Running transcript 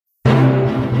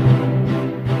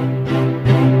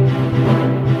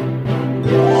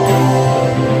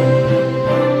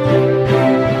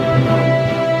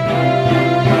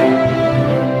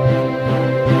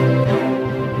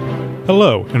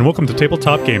and welcome to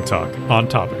Tabletop Game Talk, On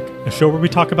Topic, a show where we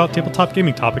talk about tabletop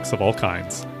gaming topics of all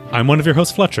kinds. I'm one of your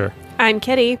hosts, Fletcher. I'm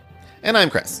Kitty. And I'm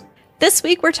Chris. This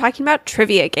week we're talking about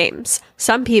trivia games.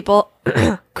 Some people,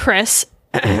 Chris,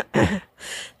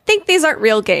 think these aren't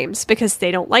real games because they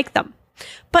don't like them.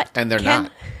 And they're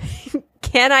not.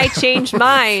 Can I change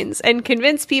minds and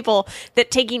convince people that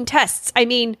taking tests,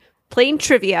 playing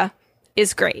trivia,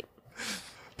 is great?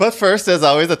 But first, as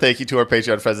always, a thank you to our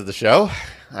Patreon friends of the show.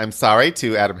 I'm sorry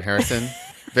to Adam Harrison.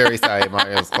 Very sorry,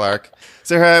 Marius Clark.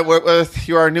 Sarah,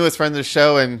 you're our newest friend of the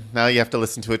show, and now you have to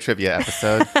listen to a trivia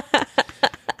episode.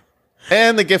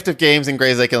 And The Gift of Games in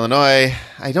Grays Lake, Illinois.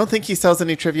 I don't think he sells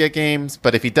any trivia games,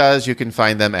 but if he does, you can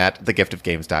find them at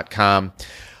thegiftofgames.com.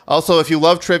 Also, if you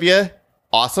love trivia,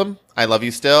 awesome. I love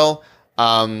you still.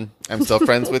 I'm still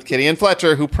friends with Kitty and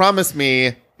Fletcher, who promised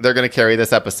me they're going to carry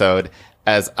this episode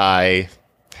as I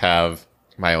have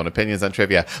my own opinions on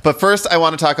trivia. But first, I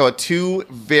want to talk about two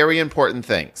very important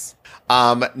things.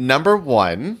 Number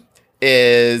one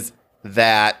is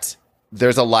that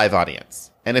there's a live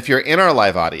audience. And if you're in our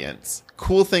live audience,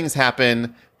 cool things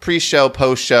happen pre-show,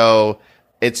 post-show.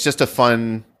 It's just a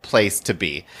fun place to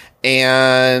be.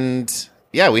 And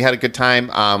yeah, we had a good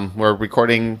time. We're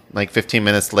recording like 15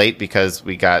 minutes late because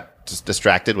we got just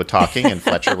distracted with talking and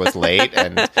Fletcher was late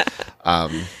and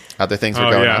other things were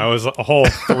going on. I was a whole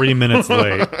 3 minutes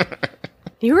late.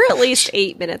 You were at least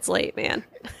 8 minutes late, man.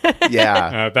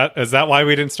 Yeah. Is that why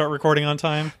we didn't start recording on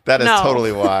time? That is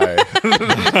totally why.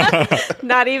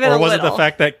 Not even or a was little. it the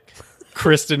fact that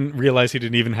Chris didn't realize he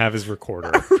didn't even have his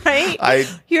recorder? Right?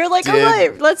 You're like, all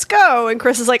right, let's go. And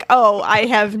Chris is like, oh, I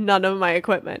have none of my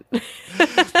equipment.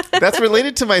 That's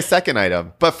related to my second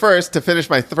item. But first, to finish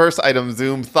my first item,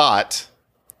 Zoom thought,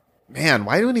 man,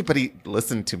 why do anybody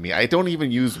listen to me? I don't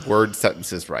even use word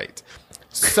sentences right.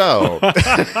 So,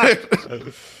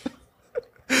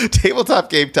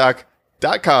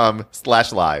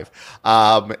 tabletopgametalk.com/live.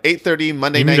 8:30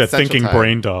 Monday night You need a Central thinking Time.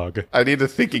 brain dog. I need a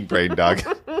thinking brain dog.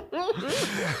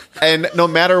 And no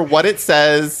matter what it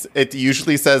says, it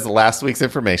usually says last week's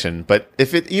information. But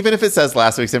even if it says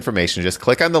last week's information, just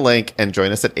click on the link and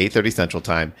join us at 8:30 Central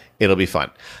Time. It'll be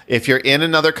fun. If you're in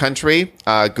another country,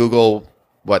 Google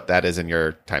what that is in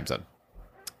your time zone.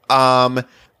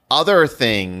 Other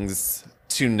things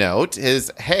to note is,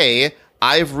 hey,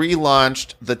 I've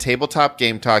relaunched the Tabletop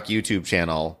Game Talk YouTube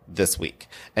channel this week.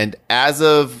 And as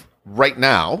of right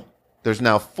now, there's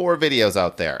now 4 videos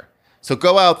out there. So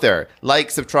go out there,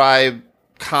 like, subscribe,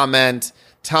 comment,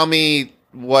 tell me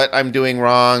what I'm doing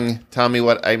wrong, tell me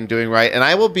what I'm doing right. And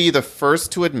I will be the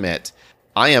first to admit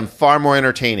I am far more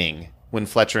entertaining when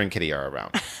Fletcher and Kitty are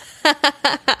around.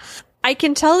 I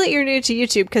can tell that you're new to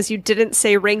YouTube because you didn't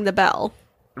say ring the bell.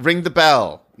 Ring the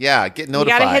bell. Yeah, get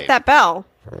notified. You gotta hit that bell.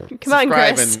 Come on,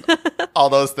 Chris. And all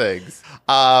those things.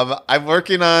 I'm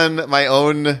working on my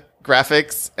own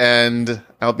graphics, and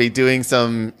I'll be doing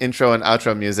some intro and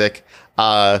outro music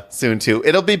soon too.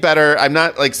 It'll be better. I'm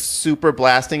not like super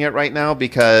blasting it right now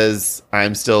because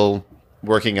I'm still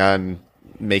working on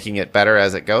making it better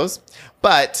as it goes.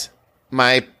 But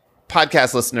my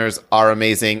podcast listeners are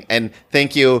amazing, and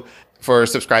thank you for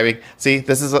subscribing. See,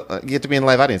 this is you get to be in the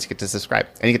live audience. You get to subscribe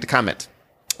and you get to comment.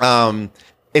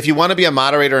 If you want to be a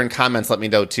moderator in comments, let me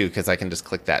know too, because I can just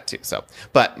click that too. So,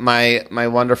 but my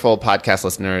wonderful podcast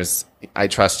listeners, I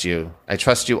trust you. I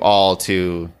trust you all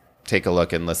to take a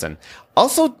look and listen.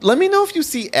 Also, let me know if you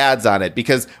see ads on it,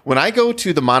 because when I go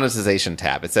to the monetization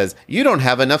tab, it says you don't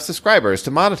have enough subscribers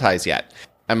to monetize yet.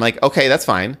 I'm like, okay, that's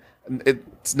fine.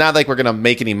 It's not like we're going to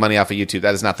make any money off of YouTube.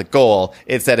 That is not the goal.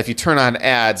 It's that if you turn on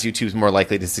ads, YouTube's more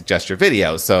likely to suggest your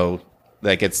video. So,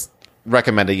 like, it's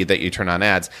recommended that you turn on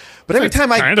ads. But every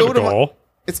time I go to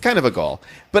it's kind of a goal.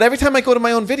 But every time I go to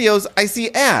my own videos, I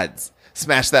see ads.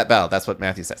 Smash that bell. That's what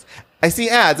Matthew says. I see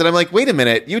ads, and I'm like, wait a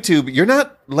minute, YouTube, you're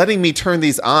not letting me turn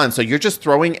these on. So you're just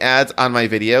throwing ads on my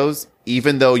videos,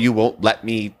 even though you won't let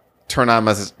me turn on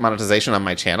monetization on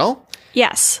my channel?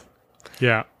 Yes.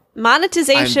 Yeah.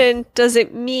 Monetization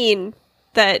doesn't mean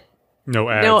that no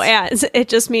ads. It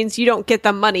just means you don't get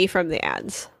the money from the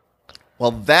ads.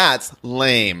 Well, that's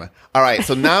lame. All right,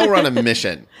 so now we're on a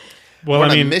mission. Well,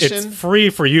 it's free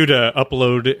for you to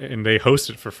upload, and they host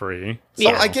it for free. So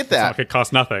yeah. I get that. It's like it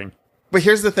costs nothing. But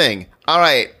here's the thing. All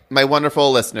right, my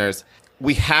wonderful listeners,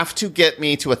 we have to get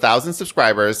me to 1,000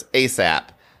 subscribers ASAP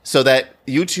so that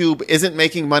YouTube isn't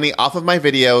making money off of my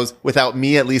videos without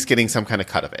me at least getting some kind of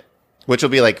cut of it, which will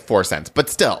be like 4 cents. But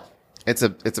still, it's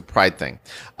a pride thing.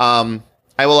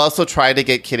 I will also try to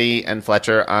get Kitty and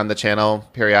Fletcher on the channel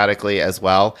periodically as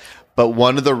well. But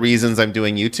one of the reasons I'm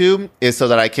doing YouTube is so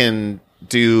that I can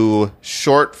do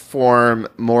short form,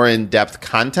 more in-depth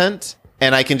content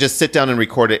and I can just sit down and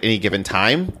record at any given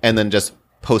time and then just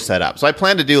post that up. So I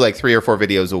plan to do like 3 or 4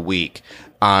 videos a week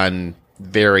on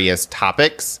various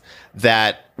topics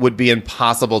that would be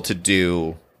impossible to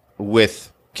do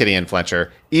with Kitty and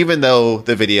Fletcher, even though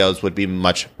the videos would be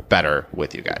much better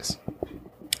with you guys.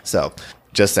 So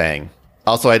just saying.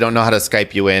 Also, I don't know how to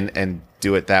Skype you in and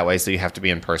do it that way, so you have to be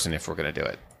in person if we're going to do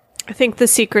it. I think the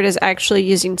secret is actually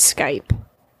using Skype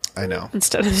I know.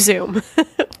 instead of Zoom,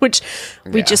 which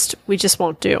we just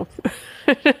won't do.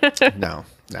 No.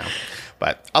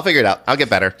 But I'll figure it out. I'll get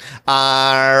better.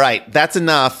 All right. That's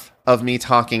enough of me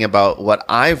talking about what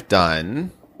I've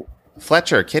done.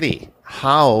 Fletcher, Kitty,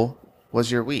 how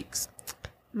was your weeks?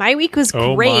 My week was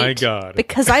Oh great my God.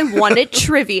 because I wanted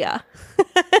trivia.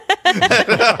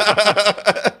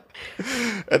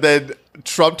 And then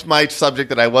trumped my subject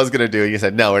that I was going to do. And you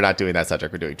said, no, we're not doing that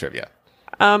subject. We're doing trivia.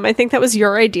 I think that was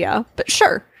your idea, but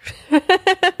sure.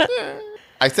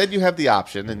 I said you have the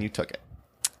option and you took it.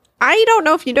 I don't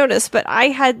know if you noticed, but I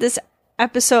had this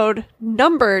episode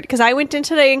numbered because I went in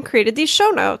today and created these show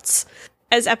notes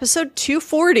as episode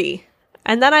 240.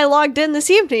 And then I logged in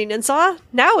this evening and saw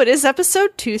now it is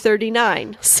episode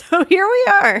 239. So here we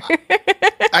are.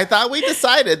 I thought we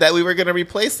decided that we were going to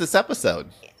replace this episode.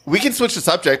 We can switch the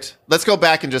subject. Let's go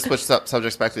back and just switch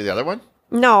subjects back to the other one.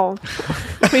 No,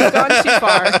 we've gone too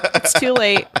far. It's too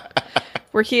late.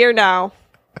 We're here now.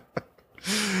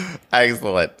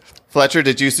 Excellent. Fletcher,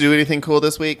 did you do anything cool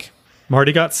this week?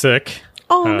 Marty got sick.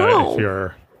 Oh, no. If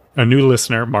you're a new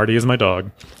listener, Marty is my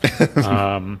dog.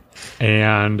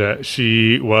 And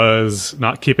she was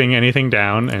not keeping anything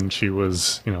down, and she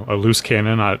was, a loose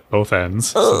cannon at both ends.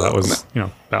 So that was,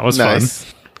 that was Nice.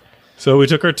 fun. So we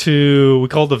took her we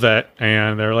called the vet,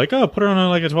 and they're like, oh, put her on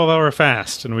a 12-hour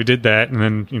fast. And we did that, and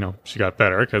then, she got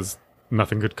better because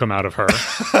nothing could come out of her.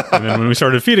 And then when we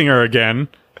started feeding her again,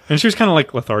 and she was kind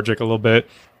of lethargic a little bit,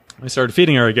 we started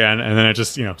feeding her again, and then it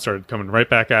just, started coming right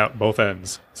back out both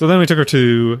ends. So then we took her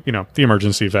to, the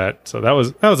emergency vet. So that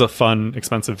was a fun,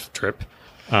 expensive trip.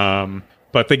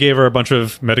 But they gave her a bunch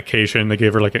of medication. They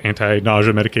gave her an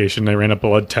anti-nausea medication. They ran a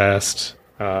blood test.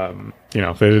 They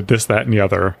did this, that, and the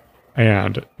other.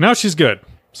 And now she's good.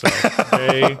 So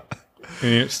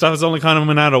stuff is only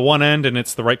coming out of one end, and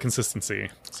it's the right consistency.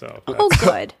 So Oh,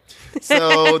 good.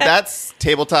 So that's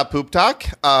tabletop poop talk.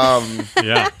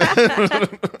 yeah.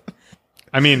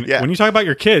 I mean, Yeah. when you talk about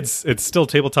your kids, it's still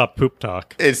tabletop poop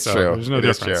talk. It's So true. There's no It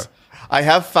is difference. true. I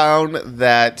have found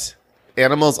that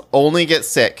animals only get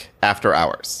sick after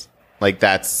hours.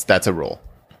 That's a rule.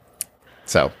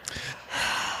 So,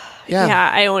 Yeah,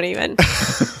 I won't even.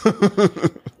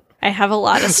 I have a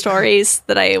lot of stories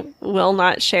that I will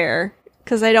not share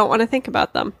because I don't want to think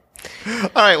about them. All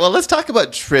right. Well, let's talk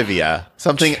about trivia.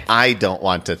 Something I don't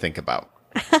want to think about.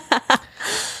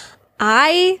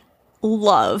 I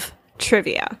love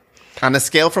trivia. On a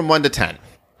scale from 1 to 10.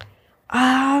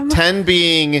 10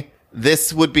 being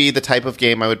this would be the type of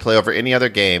game I would play over any other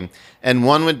game, and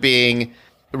 1 would being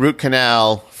root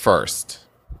canal first.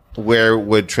 Where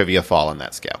would trivia fall on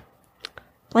that scale?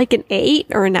 Like an 8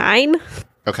 or a 9?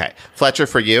 Okay. Fletcher,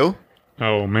 for you?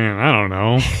 Oh, man, I don't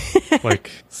know.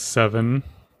 7,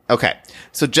 Okay.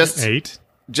 So just 8.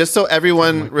 Just so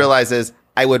everyone realizes,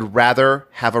 I would rather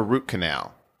have a root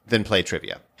canal than play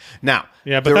trivia. Now,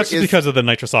 Yeah, but there that's just is- because of the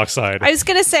nitrous oxide. I was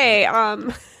going to say, I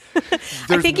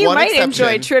there's think you one might enjoy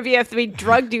exception. trivia if we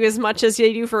drugged you as much as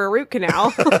you do for a root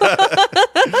canal.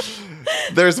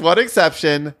 There's one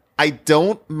exception. I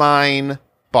don't mind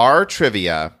bar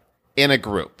trivia in a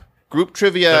group. Group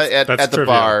trivia That's at the trivia.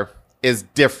 bar is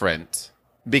different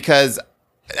because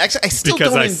actually I still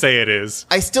because don't I say it is.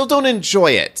 I still don't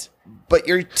enjoy it, but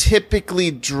you're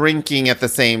typically drinking at the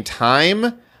same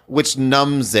time, which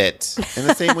numbs it in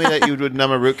the same way that you would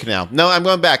numb a root canal. No, I'm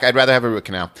going back. I'd rather have a root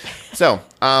canal. So,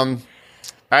 all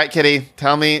right, Kitty,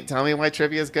 tell me why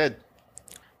trivia is good.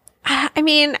 I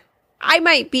mean, I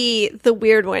might be the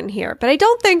weird one here, but I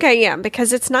don't think I am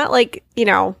because it's not like,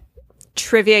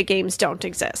 trivia games don't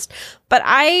exist. But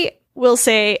I will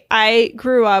say I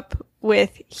grew up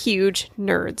with huge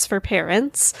nerds for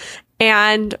parents.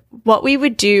 And what we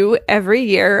would do every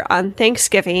year on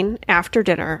Thanksgiving after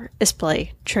dinner is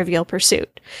play Trivial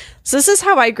Pursuit. So this is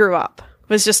how I grew up,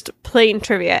 was just playing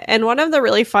trivia. And one of the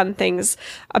really fun things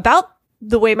about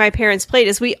the way my parents played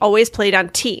is we always played on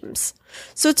teams.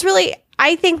 So it's really,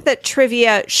 I think that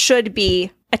trivia should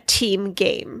be a team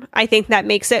game. I think that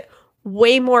makes it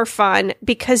way more fun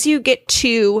because you get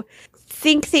to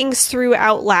think things through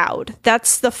out loud.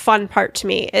 That's the fun part to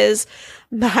me is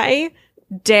my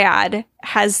dad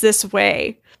has this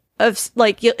way of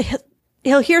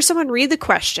he'll hear someone read the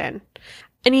question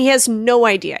and he has no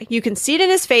idea. You can see it in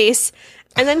his face,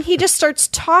 and then he just starts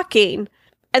talking,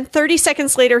 and 30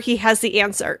 seconds later, he has the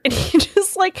answer. And he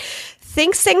just, like,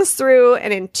 thinks things through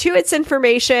and intuits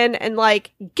information and,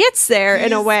 like, gets there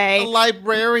in a way. He's a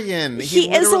librarian.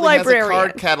 He is a literally librarian. has a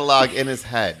card catalog in his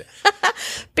head.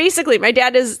 Basically, my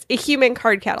dad is a human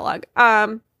card catalog.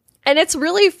 And it's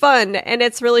really fun, and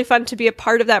it's really fun to be a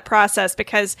part of that process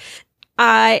because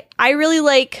I really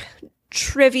like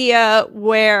trivia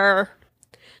where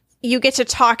you get to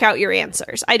talk out your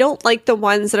answers. I don't like the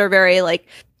ones that are very, like,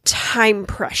 time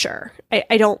pressure.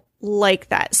 I don't like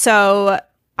that. So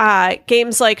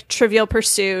games like Trivial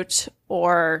Pursuit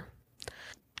or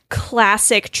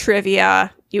classic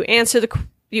trivia, you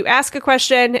ask a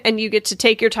question and you get to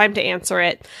take your time to answer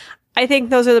it. I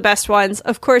think those are the best ones.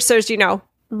 Of course, there's,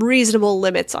 reasonable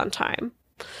limits on time.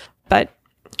 But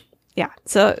yeah,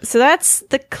 so that's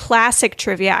the classic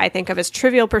trivia I think of as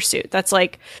Trivial Pursuit. That's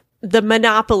like the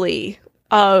Monopoly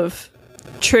of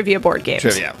trivia board games.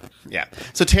 Trivia. Yeah.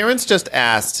 So Terrence just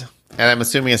asked, and I'm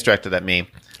assuming it's directed at me,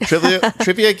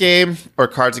 trivia game or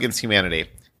Cards Against Humanity?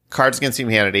 Cards Against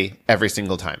Humanity every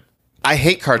single time. I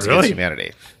hate Cards Against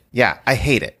Humanity. Yeah, I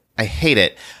hate it. I hate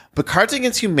it. But Cards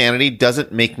Against Humanity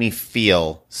doesn't make me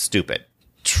feel stupid.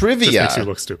 Trivia just makes you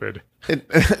look stupid.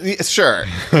 Sure.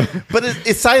 But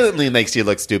it silently makes you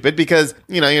look stupid because,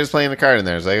 you're just playing a card in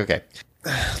there. It's like, okay.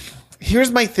 Here's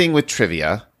my thing with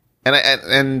trivia.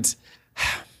 And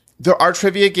there are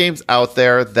trivia games out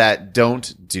there that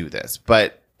don't do this.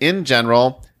 But in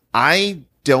general, I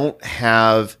don't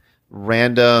have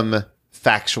random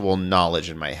factual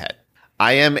knowledge in my head.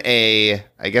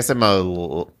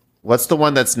 What's the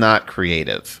one that's not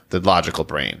creative? The logical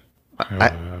brain.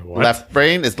 Left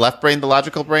brain? Is left brain the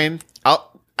logical brain?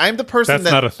 I'm the person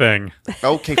That's not a thing.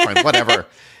 Okay, fine, whatever.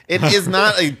 It is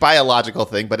not a biological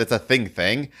thing, but it's a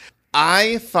thing.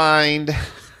 I find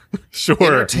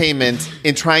entertainment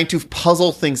in trying to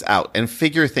puzzle things out and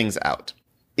figure things out.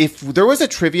 If there was a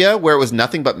trivia where it was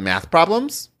nothing but math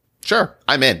problems, sure,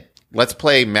 I'm in. Let's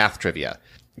play math trivia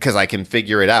because I can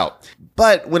figure it out.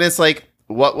 But when it's like,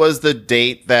 what was the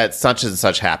date that such and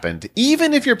such happened?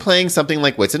 Even if you're playing something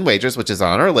like Wits and Wagers, which is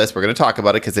on our list, we're going to talk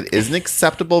about it because it is an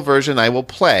acceptable version I will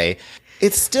play.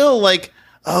 It's still like,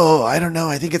 oh, I don't know.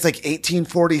 I think it's like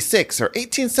 1846 or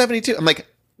 1872. I'm like,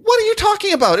 what are you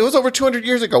talking about? It was over 200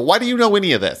 years ago. Why do you know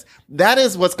any of this? That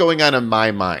is what's going on in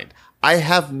my mind. I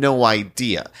have no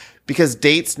idea because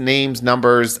dates, names,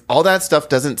 numbers, all that stuff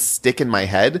doesn't stick in my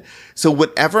head. So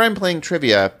whenever I'm playing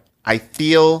trivia, I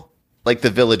feel like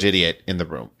the village idiot in the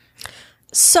room.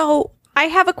 So I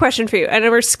have a question for you, and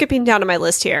we're skipping down to my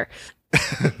list here.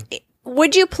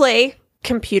 Would you play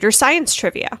computer science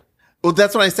trivia? Well,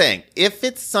 that's what I'm saying. If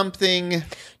it's something...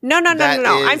 No.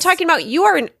 I'm talking about you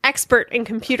are an expert in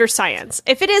computer science.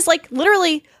 If it is like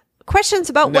literally questions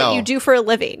about what you do for a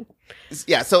living.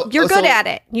 Yeah, so... You're good at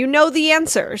it. You know the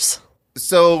answers.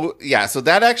 So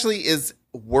that actually is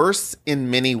worse in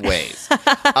many ways.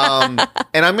 And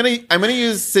I'm gonna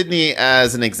use Sydney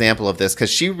as an example of this because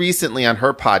she recently on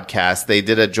her podcast, they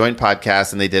did a joint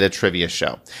podcast and they did a trivia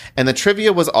show. And the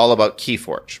trivia was all about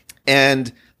Keyforge.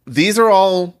 And these are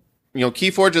all,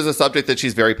 Keyforge is a subject that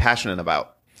she's very passionate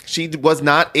about. She was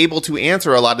not able to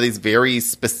answer a lot of these very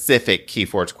specific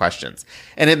Keyforge questions.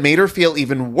 And it made her feel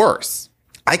even worse.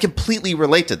 I completely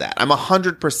relate to that. I'm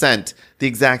 100% the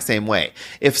exact same way.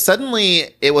 If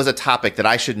suddenly it was a topic that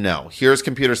I should know, here's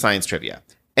computer science trivia,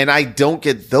 and I don't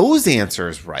get those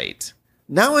answers right,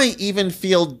 now I even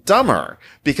feel dumber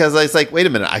because it's like, wait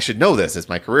a minute, I should know this. It's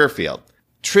my career field.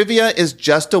 Trivia is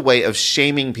just a way of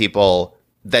shaming people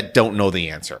that don't know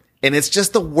the answer. And it's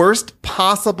just the worst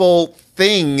possible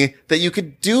thing that you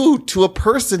could do to a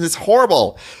person. It's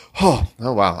horrible. Oh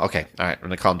wow. Okay. All right. I'm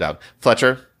going to calm down.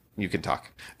 Fletcher, you can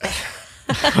talk.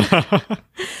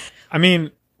 I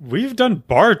mean, we've done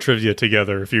bar trivia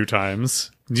together a few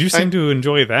times. You seem to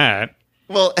enjoy that.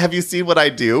 Well, have you seen what I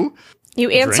do?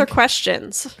 You answer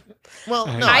questions. Well,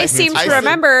 no. I seem to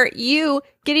remember you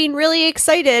getting really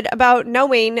excited about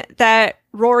knowing that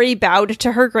Rory bowed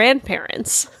to her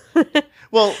grandparents.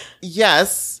 Well,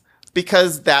 yes,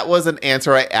 because that was an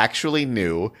answer I actually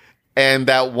knew, and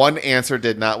that one answer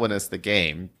did not win us the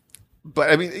game.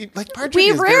 But I mean, like bar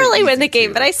trivia, we rarely win the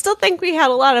game, but I still think we had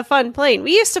a lot of fun playing.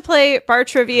 We used to play bar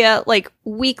trivia like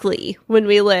weekly when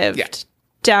we lived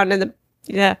down in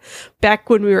the back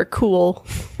when we were cool.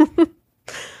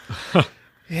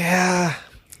 Yeah.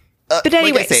 But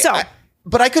anyway, like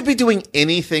but I could be doing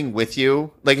anything with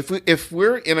you. Like if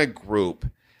we're in a group.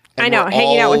 I know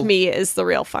hanging out with me is the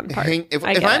real fun part. If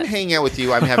I'm hanging out with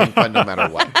you, I'm having fun no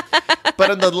matter what.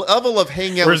 But on the level of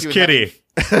hanging out with you, Kitty?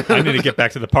 I need to get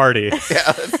back to the party. Yeah,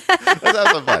 let's have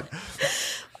some fun.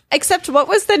 Except, what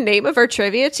was the name of our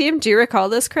trivia team? Do you recall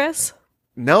this, Chris?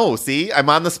 No, see, I'm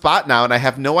on the spot now, and I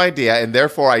have no idea, and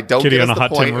therefore I don't Kitty get on us a the hot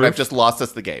tin point, and roof? I've just lost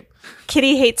us the game.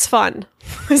 Kitty Hates Fun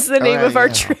was the name right, of our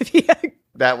yeah. trivia.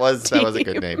 That was a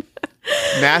good name.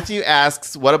 Matthew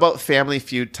asks, what about Family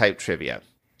Feud type trivia?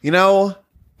 You know,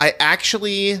 I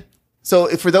actually... So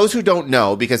for those who don't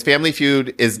know, because Family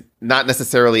Feud is not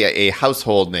necessarily a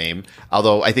household name,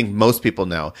 although I think most people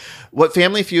know, what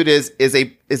Family Feud is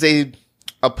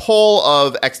a poll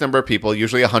of X number of people,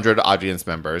 usually 100 audience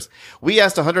members. We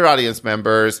asked 100 audience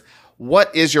members,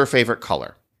 what is your favorite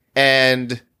color?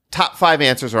 And top 5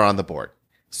 answers are on the board.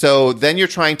 So then you're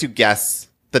trying to guess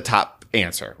the top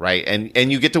answer, right?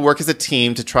 And you get to work as a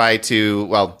team to try to,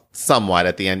 well, somewhat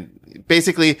at the end.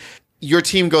 Basically, your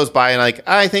team goes by and like,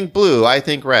 I think blue, I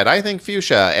think red, I think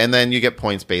fuchsia. And then you get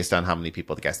points based on how many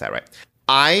people guess that right.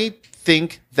 I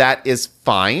think that is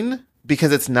fine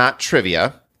because it's not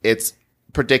trivia. It's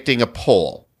predicting a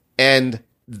poll. And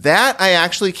that I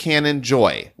actually can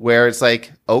enjoy, where it's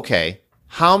like, okay,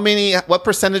 what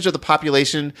percentage of the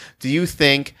population do you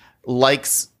think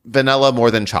likes vanilla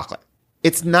more than chocolate?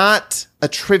 It's not a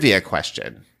trivia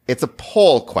question. It's a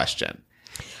poll question.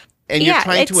 And you're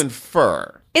trying to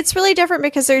infer. It's really different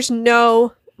because there's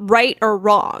no right or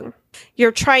wrong.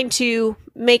 You're trying to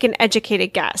make an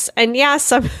educated guess. And yeah,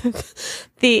 some of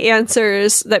the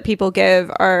answers that people give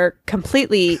are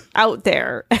completely out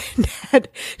there and had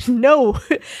no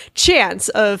chance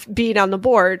of being on the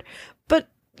board. But,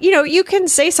 you know, you can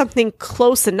say something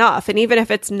close enough. And even if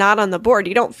it's not on the board,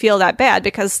 you don't feel that bad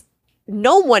because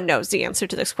no one knows the answer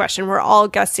to this question. We're all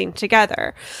guessing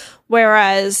together.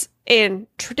 Whereas in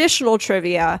traditional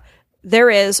trivia,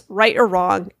 there is right or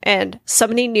wrong, and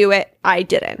somebody knew it, I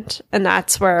didn't. And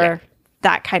that's where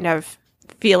that kind of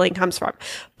feeling comes from.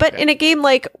 But in a game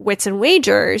like Wits and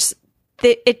Wagers,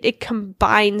 it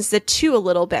combines the two a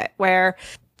little bit, where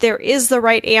there is the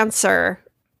right answer,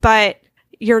 but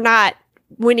you're not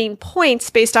winning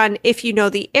points based on if you know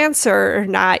the answer or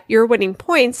not. You're winning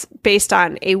points based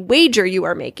on a wager you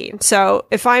are making. So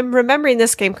if I'm remembering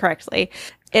this game correctly,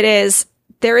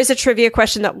 there is a trivia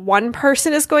question that one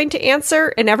person is going to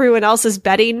answer and everyone else is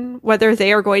betting whether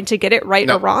they are going to get it right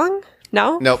or wrong.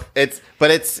 No? Nope. It's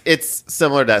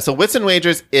similar to that. So Wits and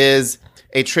Wagers is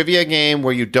a trivia game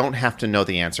where you don't have to know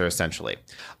the answer, essentially.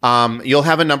 You'll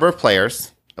have a number of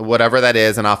players, whatever that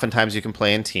is, and oftentimes you can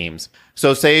play in teams.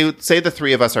 So say the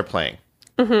 3 of us are playing.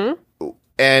 Mm-hmm.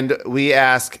 And we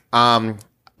ask,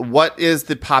 what is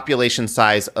the population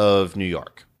size of New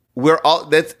York?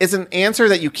 It's an answer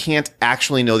that you can't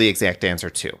actually know the exact answer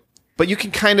to, but you can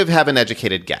kind of have an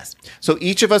educated guess. So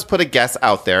each of us put a guess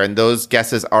out there, and those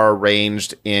guesses are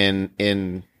arranged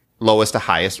in lowest to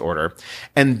highest order.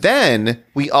 And then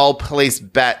we all place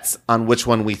bets on which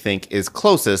one we think is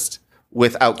closest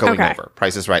without going over,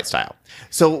 Price is Right style.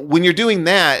 So when you're doing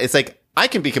that, it's like, I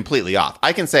can be completely off.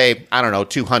 I can say, I don't know,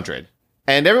 200.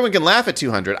 And everyone can laugh at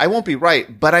 200. I won't be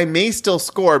right, but I may still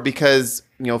score because,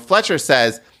 Fletcher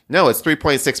says, no, it's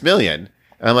 3.6 million.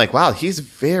 And I'm like, wow, he's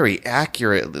very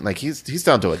accurate. Like he's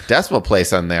down to a decimal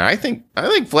place on there. I think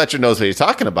Fletcher knows what he's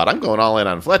talking about. I'm going all in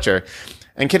on Fletcher.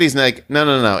 And Kitty's like,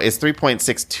 no, it's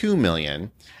 3.62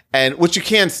 million. And which you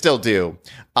can still do.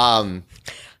 And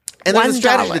there's a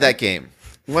strategy to that game.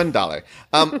 $1.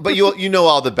 But you know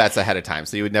all the bets ahead of time,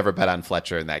 so you would never bet on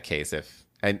Fletcher in that case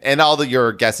and all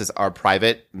your guesses are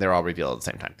private and they're all revealed at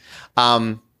the same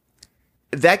time.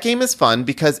 That game is fun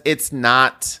because it's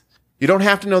not, you don't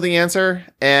have to know the answer,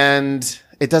 and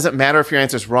it doesn't matter if your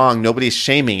answer is wrong. Nobody's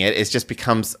shaming it. It just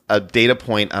becomes a data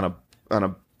point on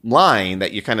a line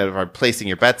that you kind of are placing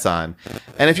your bets on.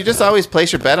 And if you just always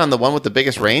place your bet on the one with the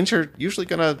biggest range, you're usually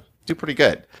going to do pretty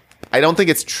good. I don't think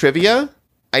it's trivia.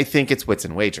 I think it's Wits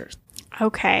and Wagers.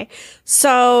 Okay.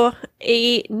 So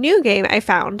a new game I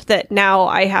found that now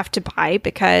I have to buy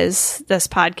because this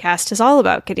podcast is all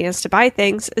about getting us to buy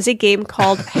things is a game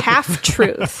called Half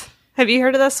Truth. Have you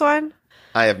heard of this one?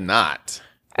 I have not.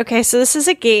 Okay, so this is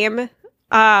a game.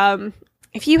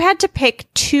 If you had to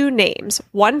pick 2 names,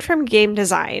 one from game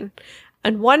design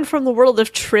and one from the world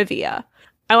of trivia,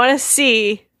 I want to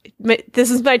see, this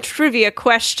is my trivia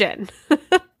question.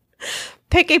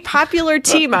 Pick a popular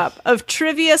team up of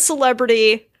trivia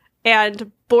celebrity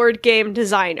and board game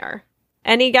designer.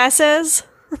 Any guesses?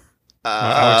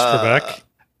 Alex Trebek.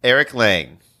 Eric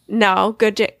Lang. No,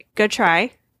 good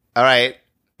try. All right.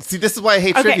 See, this is why I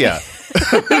hate trivia.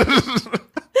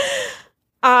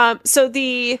 So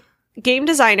the game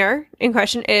designer in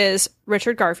question is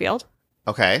Richard Garfield.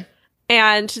 Okay.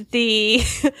 And the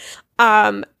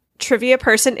trivia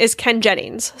person is Ken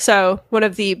Jennings. So one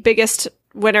of the biggest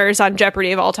winners on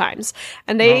Jeopardy of all times.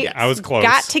 And they I was close.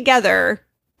 got together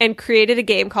and created a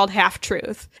game called Half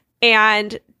Truth.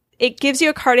 And it gives you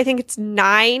a card. I think it's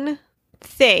 9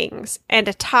 things and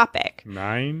a topic.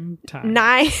 9 times.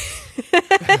 9.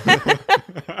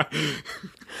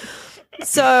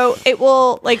 So it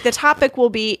will, like, the topic will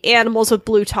be animals with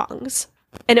blue tongues.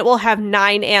 And it will have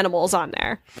 9 animals on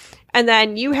there. And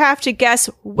then you have to guess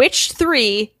which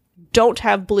 3 don't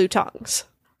have blue tongues.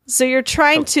 So you're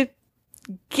trying to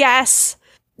guess.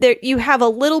 There, you have a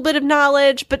little bit of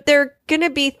knowledge, but there are going to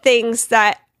be things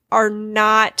that are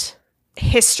not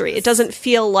history. It doesn't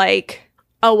feel like,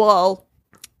 oh, well,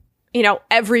 you know,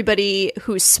 everybody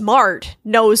who's smart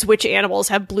knows which animals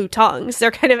have blue tongues.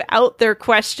 They're kind of out there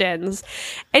questions.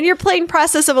 And you're playing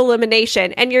process of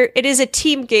elimination, and it is a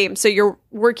team game, so you're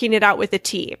working it out with a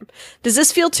team. Does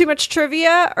this feel too much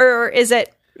trivia, or is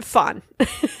it fun?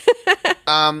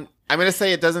 I'm going to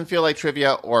say it doesn't feel like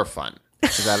trivia or fun.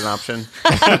 Is that an option?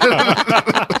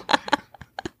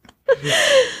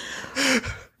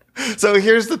 So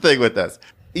here's the thing with this.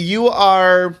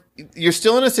 You're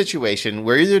still in a situation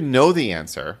where you either know the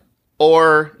answer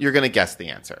or you're going to guess the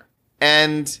answer.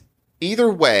 And either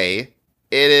way,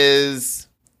 it is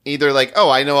either like, oh,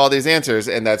 I know all these answers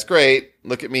and that's great.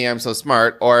 Look at me, I'm so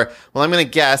smart. Or, well, I'm going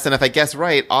to guess. And if I guess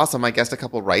right, awesome. I guessed a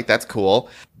couple right. That's cool.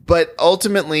 But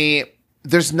ultimately,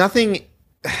 there's nothing,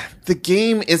 the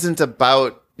game isn't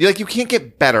about, you can't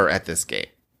get better at this game.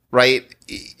 Right?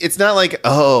 It's not like,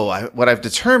 what I've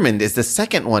determined is the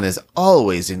second one is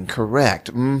always incorrect.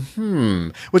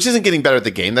 Which isn't getting better at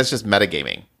the game. That's just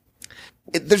metagaming.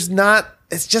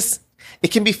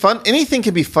 It can be fun. Anything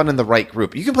can be fun in the right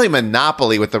group. You can play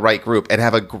Monopoly with the right group and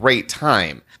have a great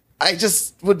time. I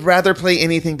just would rather play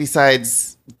anything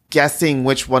besides guessing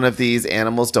which one of these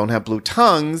animals don't have blue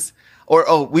tongues.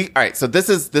 All right. So this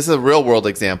is a real world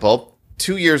example.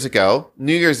 2 years ago,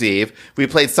 New Year's Eve, we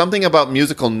played something about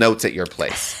musical notes at your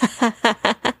place.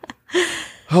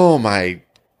 Oh my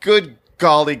good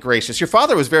golly gracious. Your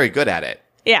father was very good at it.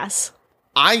 Yes.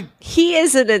 He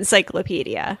is an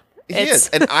encyclopedia. He is.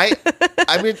 And I'm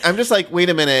just like, wait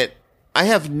a minute. I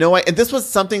have no idea. And this was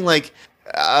something like,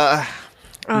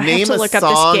 name a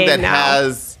song that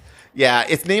has,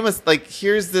 it's name us, like,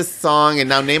 here's this song and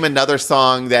now name another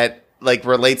song that like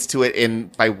relates to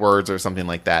it by words or something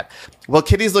like that. Well,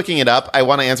 Kitty's looking it up. I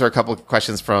want to answer a couple of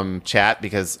questions from chat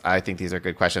because I think these are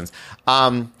good questions.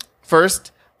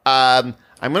 First, I'm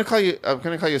going to call you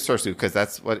Sorsu because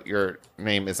that's what your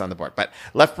name is on the board. But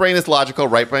left brain is logical,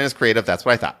 right brain is creative. That's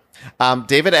what I thought.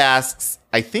 David asks,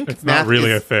 I think it's not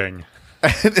really a thing.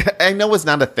 I know it's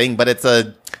not a thing, but it's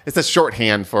a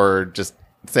shorthand for just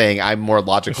saying I'm more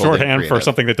logical. Shorthand for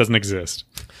something that doesn't exist.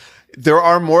 There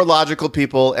are more logical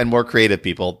people and more creative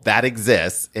people. That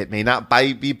exists. It may not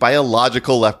be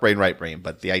biological left brain, right brain,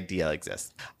 but the idea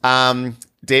exists.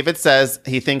 David says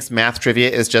he thinks math trivia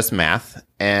is just math,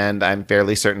 and I'm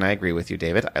fairly certain I agree with you,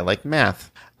 David. I like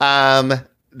math.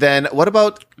 Then what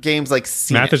about games like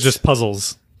CNET? Math is just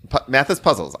puzzles. Math is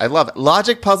puzzles. I love it.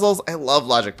 Logic puzzles. I love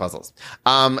logic puzzles.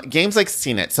 Games like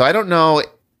CNET. So I don't know.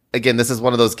 Again, this is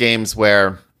one of those games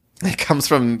where it comes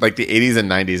from like the 80s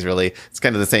and 90s, really. It's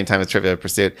kind of the same time as Trivial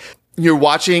Pursuit. You're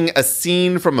watching a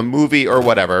scene from a movie or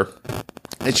whatever.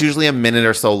 It's usually a minute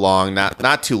or so long,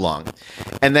 not too long.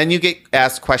 And then you get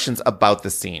asked questions about the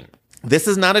scene. This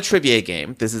is not a trivia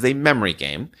game. This is a memory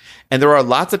game. And there are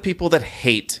lots of people that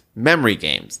hate memory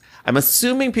games. I'm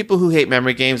assuming people who hate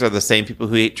memory games are the same people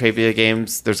who hate trivia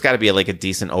games. There's got to be a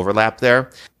decent overlap there.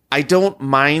 I don't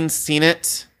mind seeing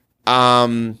it.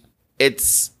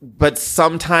 But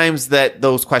sometimes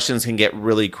those questions can get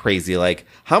really crazy. Like,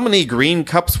 how many green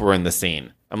cups were in the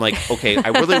scene? I'm like, okay, I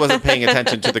really wasn't paying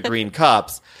attention to the green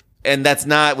cups. And that's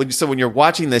not when you're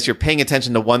watching this, you're paying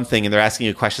attention to one thing and they're asking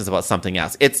you questions about something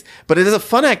else. But it is a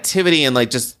fun activity and like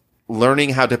just learning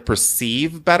how to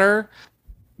perceive better.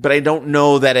 But I don't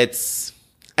know that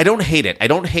I don't hate it. I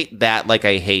don't hate that like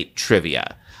I hate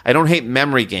trivia. I don't hate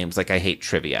memory games like I hate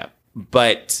trivia.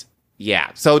 But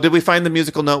yeah. So did we find the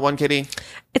musical note one, Kitty?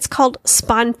 It's called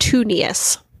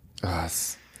Spontaneous.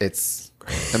 It's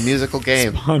a musical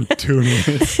game.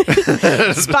 Spontaneous.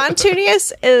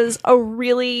 Spontaneous is a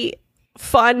really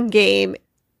fun game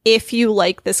if you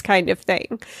like this kind of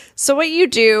thing. So what you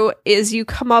do is you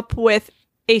come up with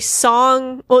a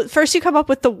song. Well, first you come up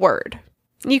with the word.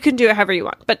 You can do it however you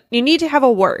want, but you need to have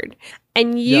a word.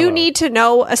 And you need to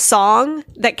know a song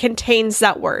that contains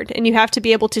that word. And you have to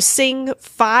be able to sing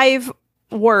 5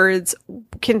 words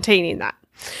containing that.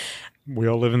 We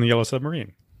all live in the Yellow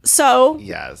Submarine. So,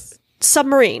 yes.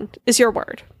 Submarine is your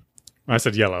word. I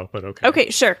said yellow, but okay. Okay,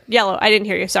 sure. Yellow. I didn't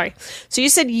hear you. Sorry. So you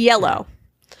said yellow.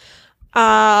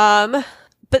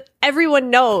 But everyone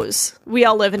knows we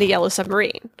all live in a yellow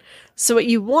submarine. So what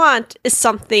you want is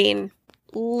something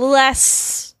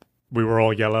less. We were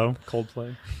all yellow,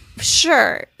 Coldplay.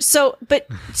 Sure. So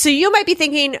you might be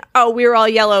thinking, oh, we were all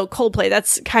yellow, Coldplay.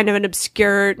 That's kind of an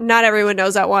obscure, not everyone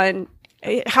knows that one.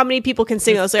 How many people can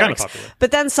sing those lyrics? But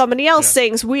then somebody else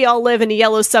sings, we all live in a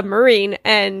yellow submarine,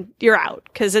 and you're out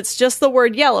because it's just the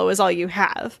word yellow is all you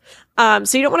have.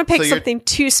 So you don't want to pick something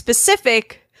too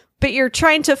specific, but you're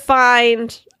trying to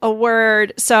find a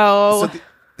word. So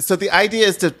the idea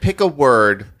is to pick a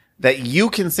word that you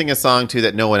can sing a song to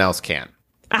that no one else can.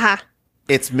 Uh-huh.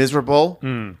 It's miserable.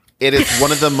 It is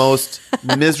one of the most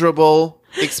miserable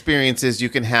experiences you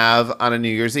can have on a New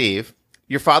Year's Eve.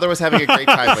 Your father was having a great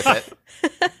time with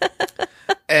it.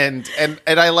 And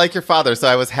I like your father, so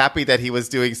I was happy that he was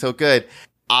doing so good.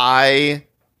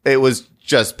 It was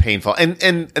just painful.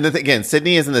 And again,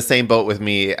 Sydney is in the same boat with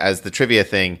me as the trivia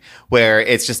thing, where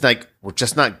it's just like, we're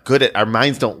just not good at, our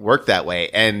minds don't work that way.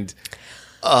 And,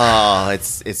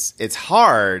 it's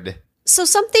hard. So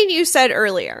something you said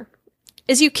earlier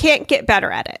is you can't get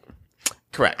better at it.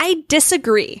 Correct. I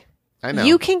disagree. I know.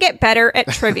 You can get better at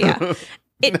trivia.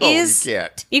 You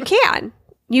can't. You can.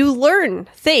 You learn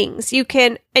things. You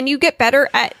can, and you get better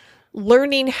at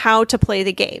learning how to play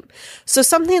the game. So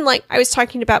something like I was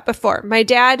talking about before, my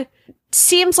dad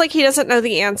seems like he doesn't know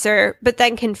the answer, but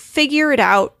then can figure it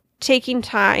out, taking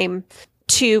time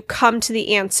to come to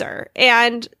the answer.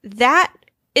 And that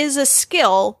is a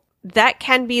skill that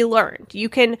can be learned. You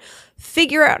can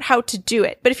figure out how to do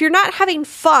it. But if you're not having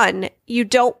fun, you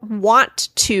don't want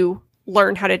to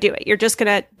learn how to do it. You're just going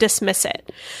to dismiss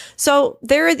it. So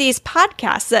there are these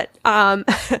podcasts that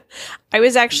I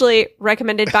was actually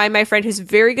recommended by my friend who's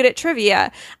very good at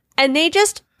trivia, and they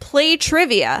just play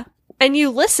trivia and you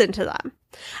listen to them.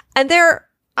 And they're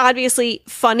obviously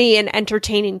funny and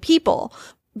entertaining people,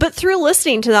 but through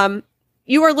listening to them,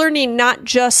 you are learning not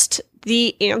just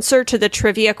the answer to the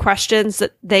trivia questions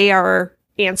that they are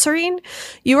answering,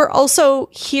 you are also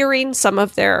hearing some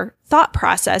of their thought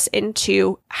process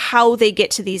into how they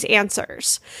get to these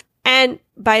answers. And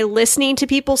by listening to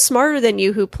people smarter than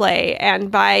you who play,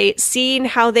 and by seeing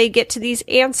how they get to these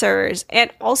answers,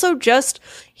 and also just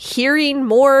hearing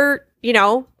more,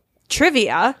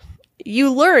 trivia,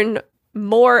 you learn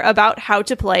more about how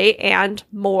to play and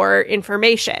more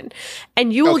information.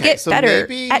 And you will get better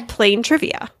at playing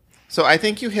trivia. So I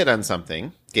think you hit on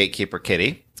something, Gatekeeper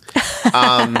Kitty.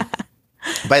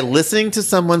 By listening to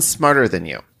someone smarter than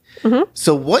you. Mm-hmm.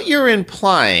 So what you're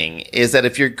implying is that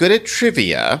if you're good at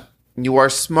trivia, you are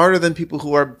smarter than people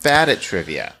who are bad at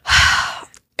trivia.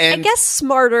 And I guess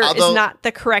smarter is not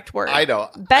the correct word. I know.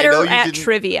 Better at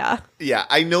trivia. Yeah,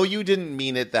 I know you didn't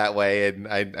mean it that way,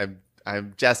 and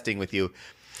I'm jesting with you.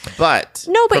 But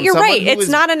no, but you're right. It's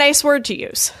not a nice word to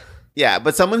use. Yeah,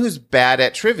 but someone who's bad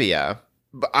at trivia,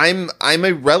 I'm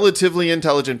a relatively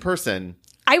intelligent person.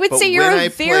 I would say you're a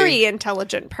very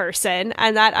intelligent person,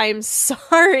 and that I'm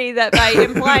sorry that by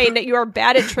implying that you are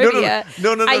bad at trivia.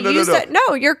 No.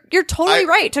 No, you're totally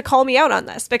right to call me out on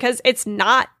this, because it's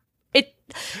not.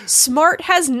 Smart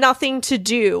has nothing to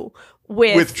do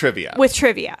with trivia. With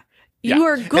trivia, you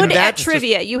are good at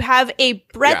trivia. You have a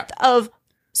breadth of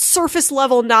surface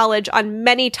level knowledge on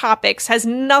many topics. Has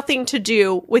nothing to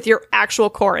do with your actual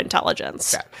core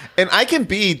intelligence. Yeah. And I can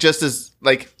be just as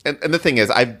and the thing is,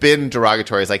 I've been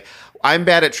derogatory. It's like, I'm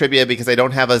bad at trivia because I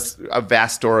don't have a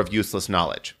vast store of useless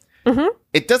knowledge. Mm-hmm.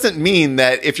 It doesn't mean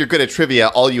that if you're good at trivia,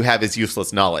 all you have is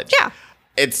useless knowledge. Yeah.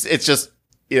 It's just,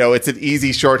 it's an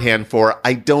easy shorthand for,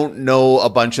 I don't know a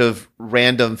bunch of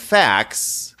random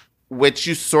facts, which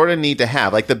you sort of need to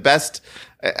have. Like the best,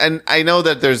 and I know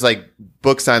that there's like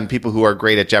books on people who are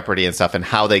great at Jeopardy and stuff and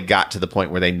how they got to the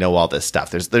point where they know all this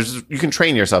stuff. You can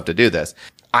train yourself to do this.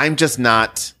 I'm just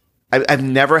not, I've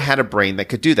never had a brain that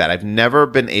could do that. I've never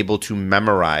been able to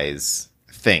memorize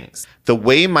things. The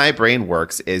way my brain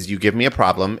works is you give me a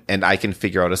problem and I can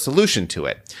figure out a solution to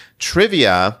it.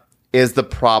 Trivia is the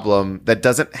problem that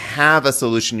doesn't have a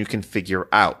solution you can figure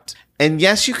out. And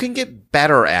yes, you can get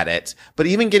better at it, but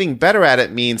even getting better at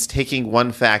it means taking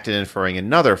one fact and inferring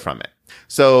another from it.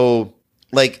 So,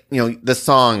 the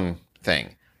song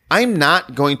thing. I'm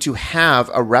not going to have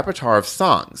a repertoire of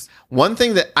songs. One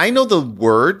thing that I know the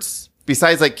words,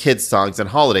 besides like kids' songs and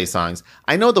holiday songs,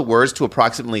 I know the words to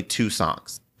approximately 2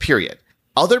 songs, period.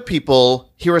 Other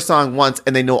people hear a song once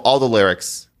and they know all the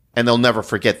lyrics and they'll never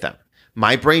forget them.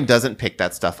 My brain doesn't pick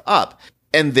that stuff up.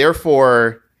 And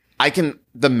therefore,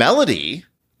 the melody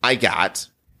I got,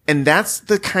 And that's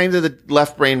the kind of the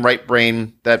left brain, right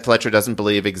brain that Fletcher doesn't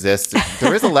believe exists.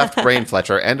 There is a left brain,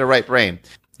 Fletcher, and a right brain.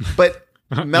 But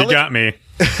You got me.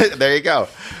 there you go.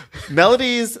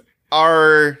 Melodies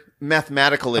are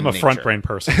mathematical in I'm a nature. front brain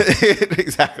person.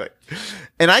 Exactly.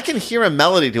 And I can hear a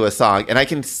melody to a song and I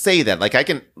can say that.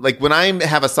 When I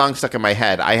have a song stuck in my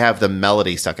head, I have the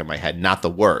melody stuck in my head, not the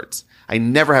words. I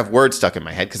never have words stuck in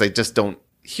my head because I just don't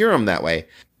hear them that way.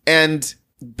 And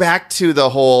back to the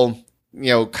whole,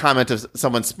 comment of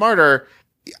someone smarter.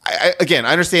 I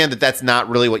understand that that's not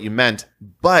really what you meant,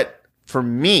 but for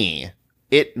me,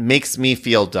 it makes me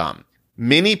feel dumb.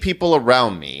 Many people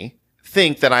around me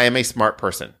think that I am a smart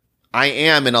person. I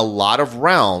am in a lot of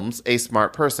realms a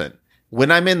smart person. When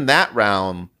I'm in that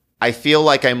realm, I feel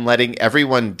like I'm letting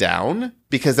everyone down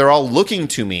because they're all looking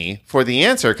to me for the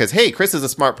answer because, hey, Chris is a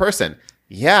smart person.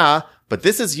 Yeah, but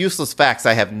this is useless facts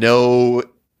I have no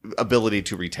ability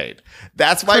to retain.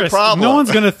 That's my Chris, problem. No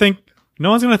one's gonna think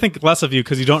less of you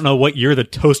because you don't know what year the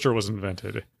toaster was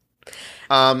invented.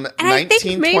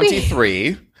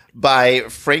 1923 by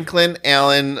Franklin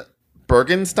Allen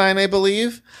Bergenstein, I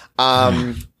believe.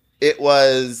 It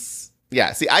was,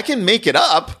 see, I can make it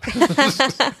up.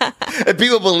 And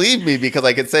people believe me because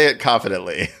I can say it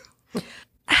confidently.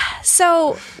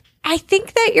 So I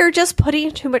think that you're just putting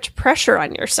too much pressure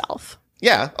on yourself.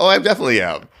 Yeah. Oh, I definitely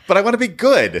am. But I want to be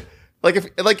good.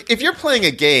 If you're playing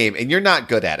a game and you're not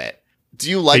good at it, do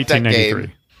you like that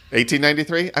game?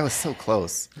 1893? I was so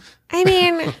close. I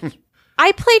mean,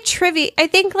 I play trivia. I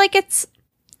think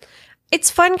it's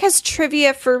fun because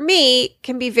trivia for me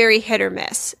can be very hit or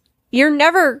miss. You're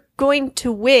never going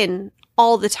to win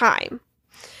all the time.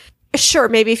 Sure,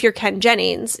 maybe if you're Ken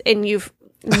Jennings and you've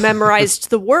memorized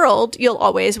the world, you'll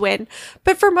always win.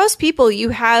 But for most people, you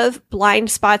have blind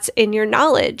spots in your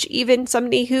knowledge. Even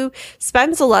somebody who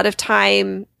spends a lot of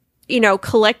time,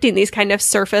 collecting these kind of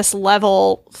surface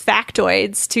level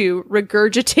factoids to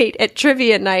regurgitate at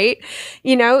trivia night,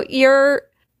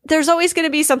 there's always going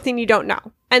to be something you don't know.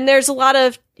 And there's a lot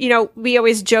of, we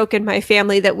always joke in my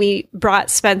family that we brought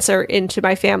Spencer into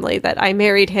my family, that I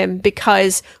married him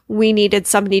because we needed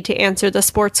somebody to answer the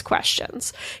sports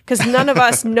questions. Because none of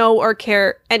us know or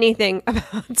care anything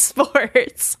about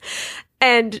sports.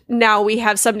 And now we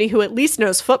have somebody who at least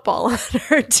knows football on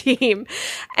our team.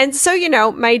 And so,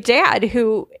 my dad,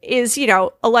 who is, a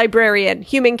librarian,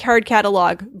 human card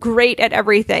catalog, great at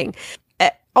everything.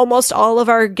 Almost all of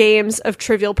our games of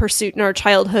Trivial Pursuit in our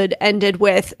childhood ended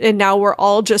with, and now we're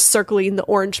all just circling the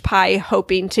orange pie,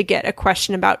 hoping to get a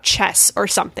question about chess or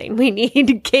something. We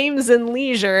need games and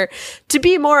leisure to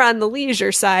be more on the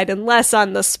leisure side and less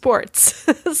on the sports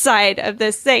side of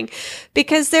this thing,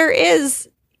 because there is,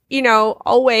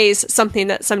 always something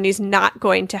that somebody's not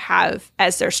going to have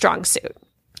as their strong suit.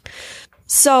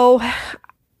 So.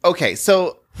 Okay,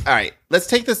 so. All right, let's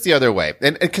take this the other way.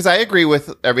 And because I agree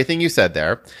with everything you said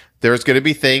there. There's going to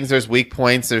be things, there's weak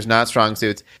points, there's not strong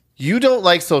suits. You don't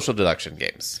like social deduction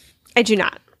games. I do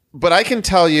not. But I can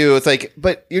tell you,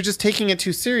 but you're just taking it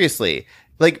too seriously.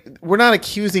 We're not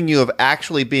accusing you of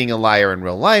actually being a liar in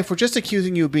real life. We're just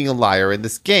accusing you of being a liar in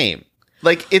this game.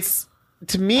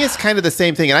 To me, it's kind of the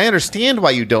same thing. And I understand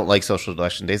why you don't like social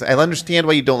deduction days. I understand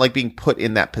why you don't like being put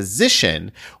in that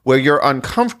position where you're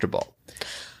uncomfortable.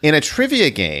 In a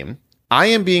trivia game, I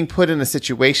am being put in a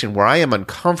situation where I am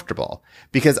uncomfortable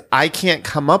because I can't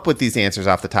come up with these answers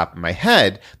off the top of my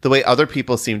head the way other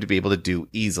people seem to be able to do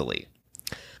easily.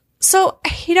 So,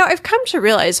 I've come to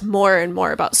realize more and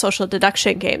more about social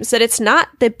deduction games that it's not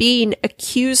the being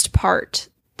accused part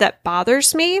that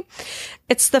bothers me.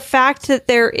 It's the fact that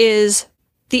there is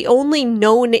the only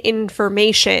known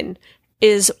information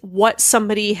is what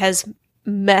somebody has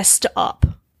messed up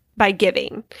by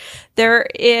giving. There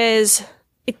is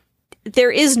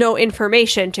no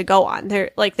information to go on.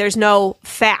 There's no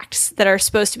facts that are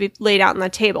supposed to be laid out on the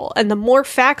table. And the more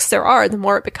facts there are, the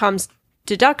more it becomes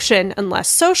deduction and less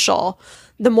social,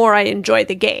 the more I enjoy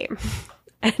the game.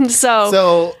 And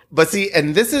but see,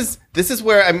 and this is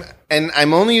where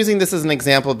I'm only using this as an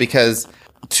example because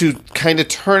to kind of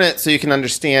turn it so you can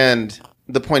understand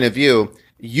the point of view,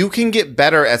 you can get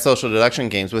better at social deduction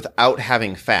games without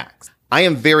having facts. I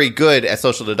am very good at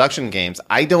social deduction games.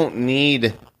 I don't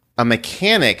need a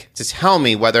mechanic to tell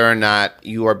me whether or not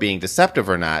you are being deceptive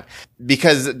or not,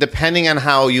 because depending on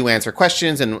how you answer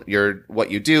questions and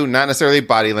what you do, not necessarily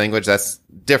body language, that's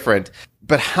different,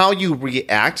 but how you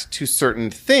react to certain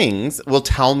things will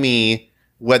tell me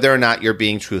whether or not you're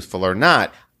being truthful or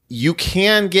not. You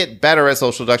can get better at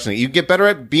social deduction. You get better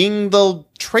at being the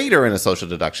traitor in a social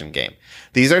deduction game.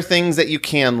 These are things that you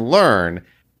can learn.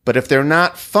 But if they're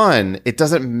not fun, it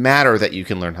doesn't matter that you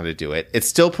can learn how to do it. It's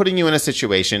still putting you in a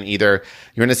situation. Either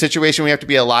you're in a situation where you have to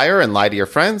be a liar and lie to your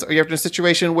friends, or you're in a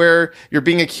situation where you're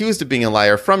being accused of being a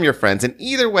liar from your friends. And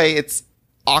either way, it's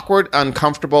awkward,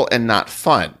 uncomfortable, and not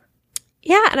fun.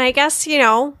 Yeah, and I guess,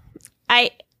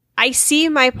 I see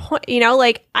my point,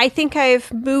 I think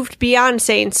I've moved beyond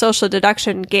saying social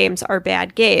deduction games are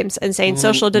bad games and saying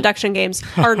social deduction games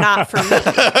are not for me.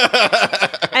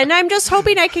 And I'm just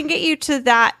hoping I can get you to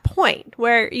that point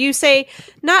where you say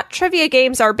not trivia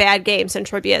games are bad games and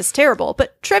trivia is terrible,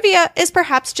 but trivia is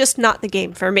perhaps just not the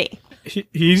game for me.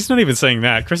 He's not even saying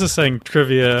that. Chris is saying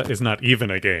trivia is not even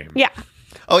a game. Yeah.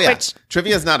 Oh, yeah.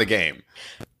 Trivia is not a game.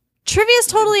 Trivia is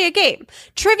totally a game.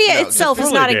 Trivia itself is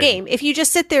totally not a a game. If you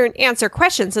just sit there and answer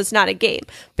questions, it's not a game.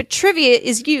 But trivia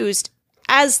is used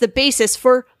as the basis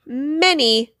for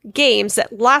many games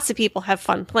that lots of people have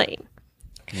fun playing.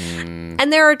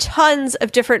 And there are tons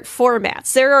of different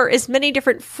formats. There are as many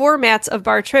different formats of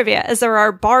bar trivia as there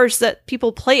are bars that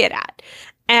people play it at.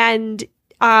 And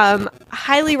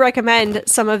highly recommend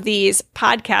some of these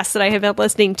podcasts that I have been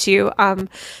listening to.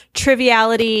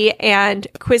 Triviality and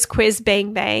Quiz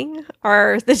Bang Bang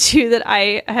are the two that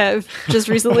I have just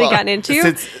recently gotten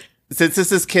into. Since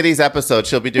this is Kitty's episode,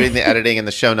 she'll be doing the editing in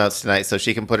the show notes tonight, so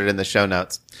she can put it in the show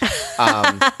notes.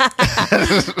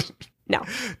 No.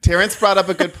 Terrence brought up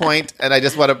a good point, and I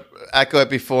just want to echo it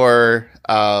before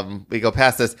we go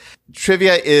past this.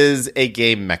 Trivia is a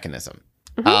game mechanism.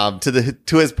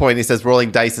 To his point, he says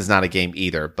rolling dice is not a game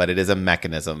either, but it is a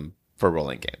mechanism for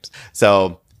rolling games.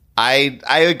 So I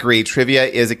agree. Trivia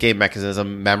is a game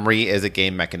mechanism. Memory is a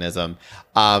game mechanism.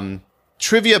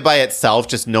 Trivia by itself,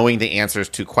 just knowing the answers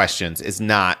to questions, is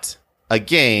not a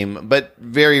game, but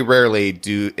very rarely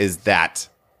is that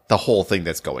the whole thing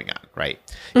that's going on, right?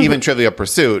 Even Trivial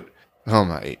Pursuit, oh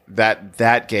my,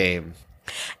 that game.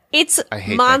 It's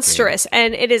monstrous,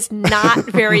 and it is not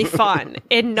very fun,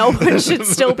 and no one should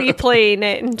still be playing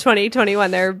it in 2021.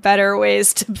 There are better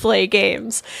ways to play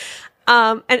games.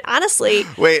 And honestly...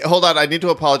 Wait, hold on. I need to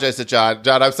apologize to John.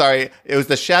 John, I'm sorry. It was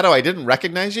the shadow. I didn't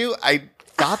recognize you. I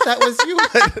thought that was you.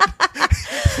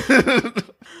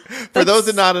 For those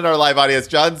that are not in our live audience,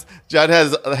 John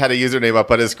has had a username up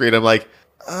on his screen. I'm like,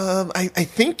 I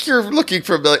think you're looking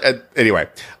for... Anyway,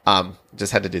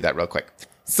 just had to do that real quick.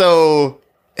 So...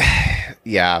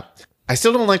 Yeah, I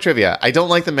still don't like trivia. I don't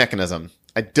like the mechanism.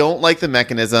 I don't like the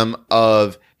mechanism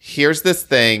of here's this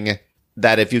thing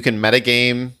that if you can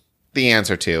metagame the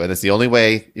answer to, and it's the only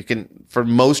way you can for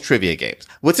most trivia games.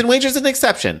 Wits and Wagers is an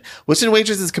exception. Wits and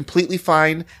Wagers is completely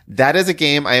fine. That is a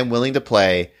game I am willing to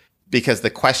play because the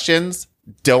questions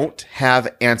don't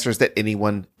have answers that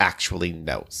anyone actually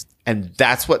knows. And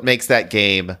that's what makes that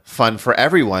game fun for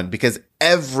everyone because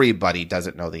everybody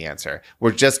doesn't know the answer.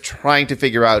 We're just trying to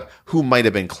figure out who might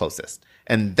have been closest.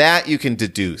 And that you can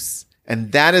deduce.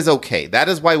 And that is okay. That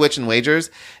is why Wits and Wagers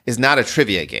is not a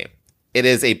trivia game. It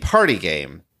is a party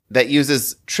game that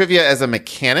uses trivia as a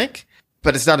mechanic,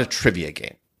 but it's not a trivia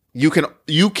game. You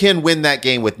can win that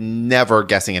game with never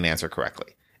guessing an answer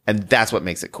correctly. And that's what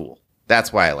makes it cool.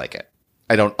 That's why I like it.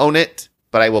 I don't own it,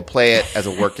 but I will play it as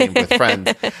a work game with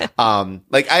friends.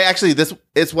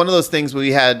 It's one of those things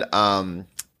we had,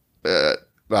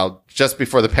 just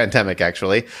before the pandemic,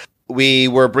 actually, we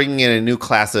were bringing in a new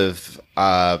class of,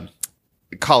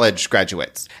 college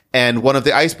graduates. And one of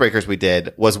the icebreakers we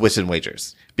did was Wits and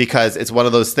Wagers because it's one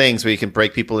of those things where you can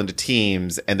break people into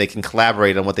teams and they can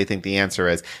collaborate on what they think the answer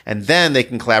is. And then they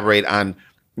can collaborate on,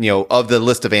 of the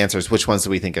list of answers, which ones do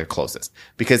we think are closest?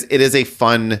 Because it is a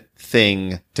fun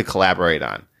thing to collaborate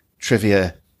on.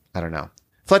 Trivia, I don't know.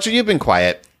 Fletcher, you've been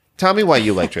quiet. Tell me why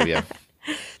you like trivia.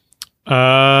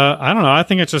 I don't know. I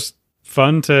think it's just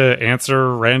fun to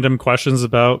answer random questions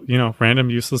about, random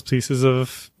useless pieces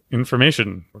of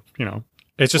information.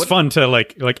 It's just fun to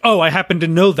like, oh, I happen to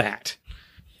know that.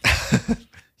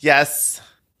 Yes.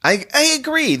 I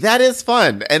agree. That is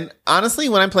fun. And honestly,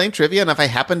 when I'm playing trivia and if I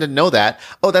happen to know that,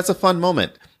 oh, that's a fun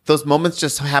moment. Those moments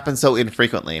just happen so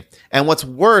infrequently. And what's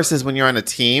worse is when you're on a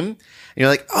team and you're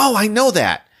like, oh, I know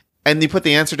that. And you put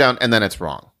the answer down and then it's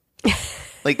wrong.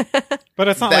 But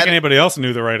it's not like anybody else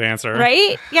knew the right answer.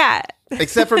 Right? Yeah.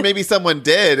 Except for maybe someone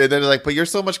did. And then they're like, but you're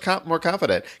so much more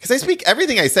confident. Because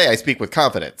everything I say, I speak with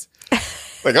confidence.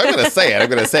 I'm going to say it. I'm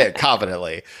going to say it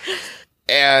confidently.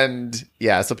 And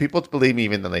yeah, so people believe me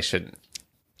even though they shouldn't.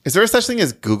 Is there a such thing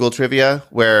as Google trivia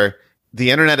where the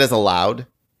internet is allowed?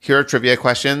 Here are trivia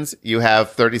questions. You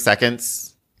have 30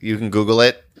 seconds. You can Google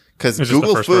it. Because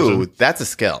Google food, that's a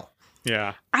skill.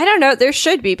 Yeah. I don't know. There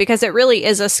should be because it really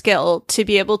is a skill to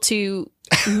be able to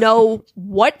know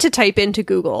what to type into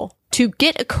Google to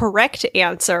get a correct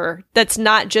answer that's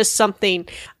not just something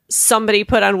somebody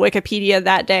put on Wikipedia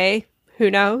that day. Who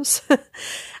knows?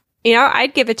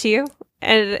 I'd give it to you.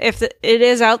 And if it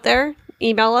is out there,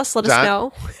 email us, let us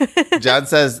know. John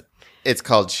says it's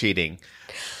called cheating.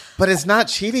 But it's not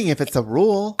cheating if it's a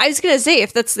rule. I was going to say,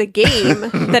 if that's the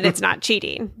game, then it's not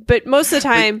cheating. But most of the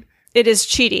time, it is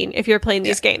cheating if you're playing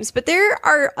these games. But there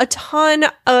are a ton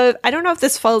of, I don't know if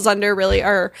this falls under really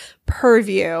our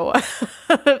purview,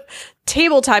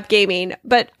 tabletop gaming,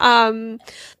 but tons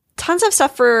of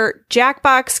stuff for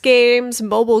Jackbox games,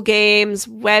 mobile games,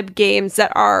 web games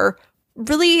that are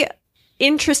really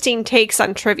interesting takes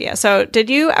on trivia. So did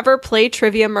you ever play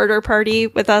Trivia Murder Party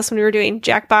with us when we were doing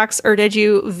Jackbox, or did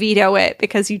you veto it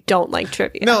because you don't like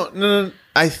trivia? No.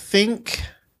 I think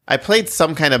I played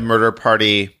some kind of murder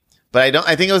party, but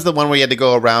I think it was the one where you had to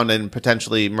go around and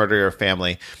potentially murder your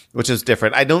family, which is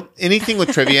different. Anything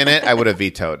with trivia in it, I would have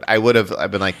vetoed. I've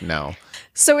been like, no.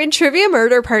 So in Trivia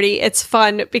Murder Party, it's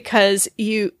fun because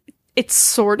it's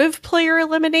sort of player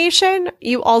elimination.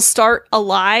 You all start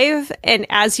alive, and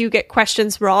as you get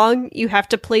questions wrong, you have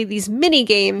to play these mini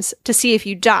games to see if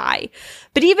you die.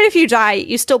 But even if you die,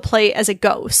 you still play as a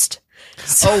ghost.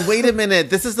 Oh, wait a minute.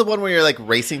 This is the one where you're like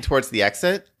racing towards the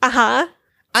exit? Uh-huh.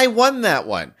 I won that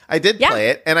one. I did play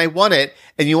it, and I won it.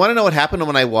 And you want to know what happened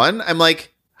when I won? I'm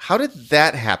like, how did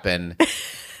that happen?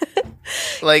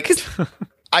 Like,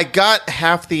 I got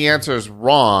half the answers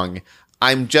wrong.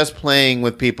 I'm just playing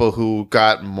with people who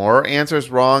got more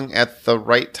answers wrong at the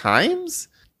right times.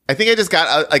 I think I just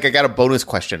got I got a bonus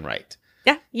question right.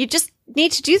 Yeah, you just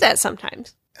need to do that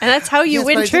sometimes. And that's how you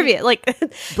win trivia. Like,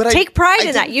 take pride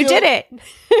in that. You did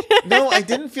it. No, I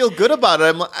didn't feel good about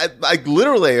it. I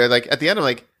literally, like, at the end, I'm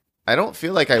like, I don't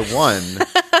feel like I won.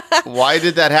 Why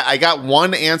did that happen? I got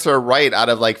one answer right out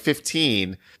of like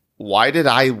 15. Why did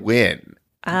I win?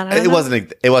 I don't know.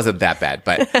 It wasn't that bad,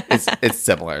 but it's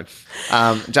similar.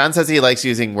 John says he likes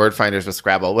using word finders with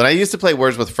Scrabble. When I used to play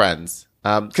Words with Friends,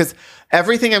 because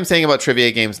everything I'm saying about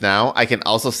trivia games now, I can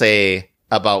also say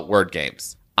about word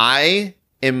games. I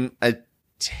am a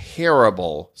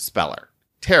terrible speller.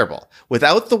 Terrible.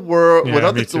 Without the word,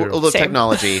 without the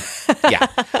technology,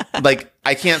 like,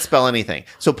 I can't spell anything.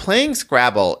 So playing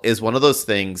Scrabble is one of those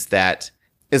things that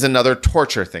is another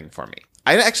torture thing for me.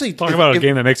 I actually talk about a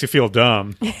game that makes you feel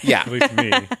dumb. Yeah, at least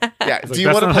me. Yeah, do you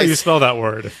want to play? How you spell that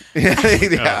word?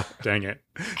 Yeah, dang it.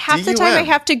 Half the time I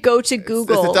have to go to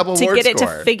Google to get it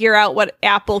to figure out what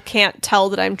Apple can't tell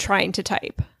that I'm trying to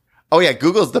type. Oh yeah,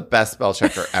 Google's the best spell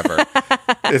checker ever.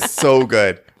 It's so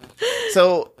good.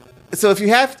 So if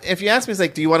you ask me, it's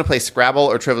like, do you want to play Scrabble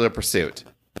or Trivial Pursuit?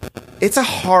 It's a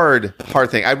hard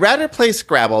thing. I'd rather play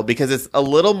Scrabble because it's a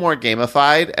little more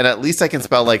gamified, and at least I can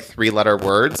spell like 3-letter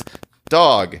words.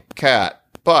 Dog, cat,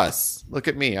 bus. Look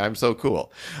at me, I'm so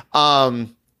cool.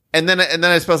 And then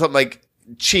I spell something like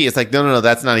chi. It's like, no,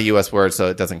 that's not a U.S. word, so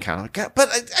it doesn't count.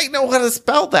 But I know how to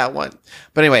spell that one.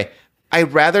 But anyway,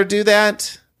 I'd rather do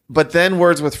that. But then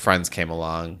Words with Friends came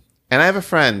along, and I have a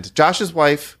friend, Josh's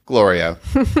wife, Gloria,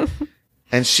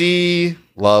 and she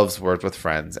loves Words with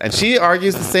Friends, and she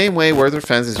argues the same way Words with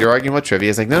Friends as you're arguing about trivia.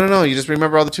 It's like, no, you just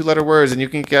remember all the 2-letter words, and you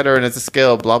can get her, and it's a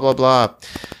skill. Blah blah blah.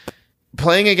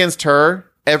 Playing against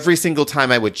her, every single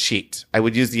time I would cheat. I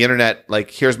would use the internet, like,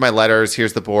 here's my letters,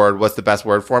 here's the board, what's the best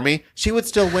word for me? She would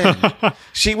still win.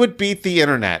 She would beat the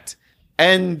internet.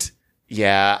 And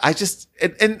yeah,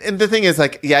 and the thing is,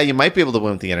 like, yeah, you might be able to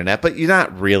win with the internet, but you're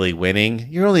not really winning.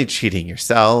 You're only cheating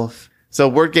yourself. So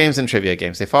word games and trivia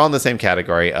games, they fall in the same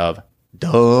category of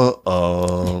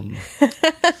dumb.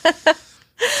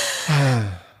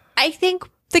 I think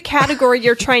the category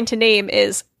you're trying to name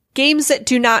is games that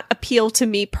do not appeal to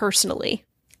me personally.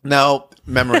 No,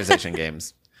 memorization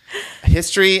games.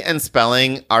 History and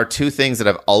spelling are two things that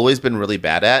I've always been really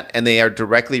bad at, and they are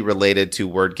directly related to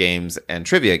word games and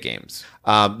trivia games.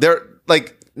 They're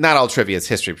like, not all trivia is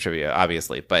history trivia,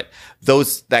 obviously, but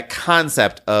that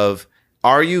concept of,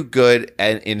 are you good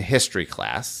in history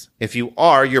class? If you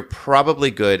are, you're probably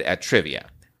good at trivia.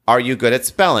 Are you good at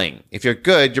spelling? If you're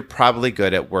good, you're probably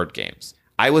good at word games.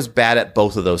 I was bad at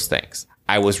both of those things.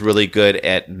 I was really good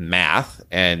at math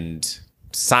and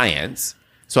science,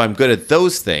 so I'm good at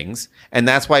those things, and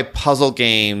that's why puzzle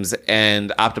games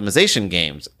and optimization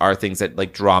games are things that,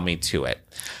 like, draw me to it.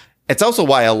 It's also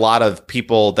why a lot of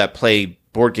people that play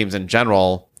board games in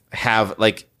general have,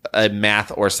 like, a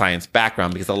math or science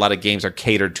background, because a lot of games are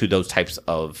catered to those types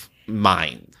of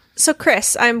minds. So,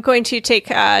 Chris, I'm going to take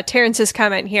Terrence's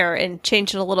comment here and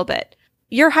change it a little bit.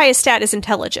 Your highest stat is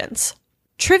intelligence.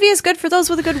 Trivia is good for those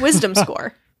with a good wisdom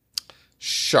score.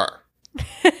 Sure.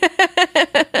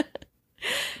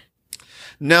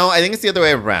 No, I think it's the other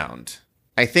way around.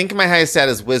 I think my highest stat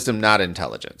is wisdom, not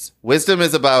intelligence. Wisdom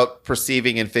is about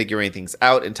perceiving and figuring things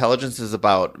out. Intelligence is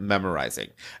about memorizing.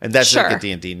 And that's like a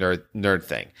D&D nerd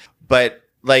thing. But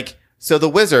like, so the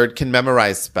wizard can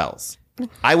memorize spells.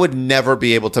 I would never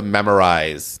be able to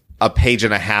memorize a page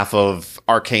and a half of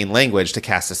arcane language to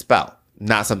cast a spell.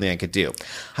 Not something I could do.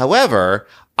 However,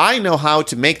 I know how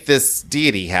to make this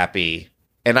deity happy,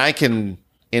 and I can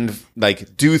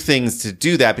do things to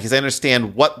do that because I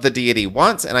understand what the deity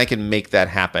wants, and I can make that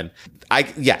happen.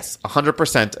 Yes,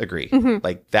 100% agree.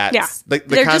 Like that's the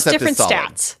They're concept just different is solid.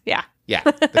 stats. Yeah. Yeah,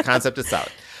 the concept is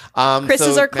solid. Chris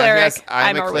is our cleric.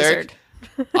 I'm our wizard.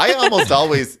 I almost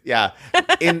always,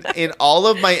 in all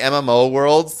of my MMO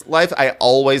worlds life, I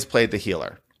always played the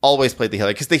healer. Always played the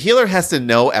healer because the healer has to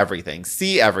know everything,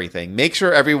 see everything, make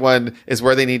sure everyone is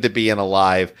where they need to be and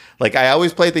alive. Like I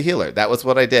always played the healer. That was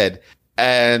what I did.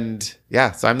 And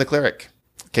yeah, so I'm the cleric.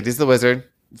 Kitty's the wizard.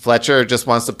 Fletcher just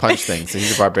wants to punch things. So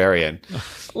he's a barbarian.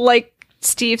 Like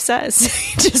Steve says,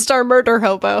 just our murder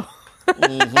hobo.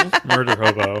 Murder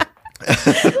hobo.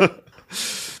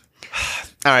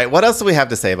 All right. What else do we have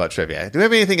to say about trivia? Do we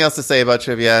have anything else to say about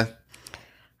trivia?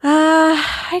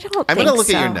 I don't I'm think going to look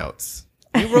so. at your notes.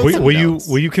 You wrote some notes.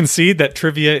 Will you concede that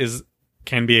trivia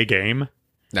can be a game?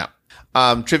 No.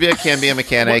 Trivia can be a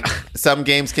mechanic. Some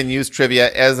games can use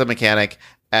trivia as a mechanic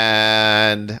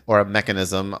or a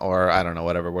mechanism, or I don't know,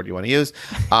 whatever word you want to use.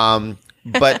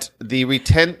 But the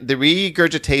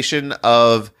regurgitation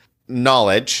of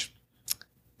knowledge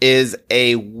is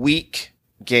a weak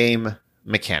game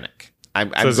mechanic.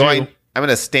 I'm going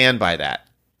to stand by that.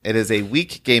 It is a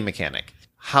weak game mechanic.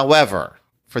 However,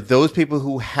 for those people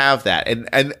who have that,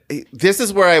 and this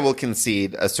is where I will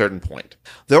concede a certain point.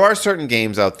 There are certain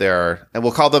games out there, and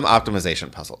we'll call them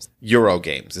optimization puzzles. Euro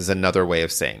games is another way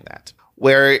of saying that,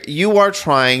 where you are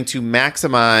trying to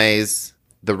maximize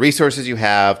the resources you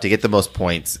have to get the most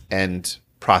points and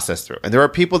process through. And there are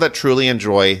people that truly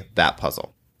enjoy that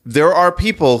puzzle. There are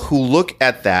people who look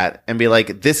at that and be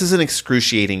like, this is an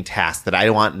excruciating task that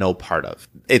I want no part of.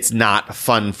 It's not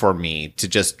fun for me to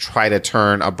just try to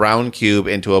turn a brown cube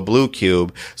into a blue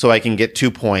cube so I can get 2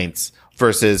 points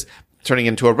versus turning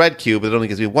into a red cube that only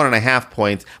gives me 1.5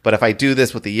 points. But if I do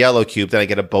this with the yellow cube, then I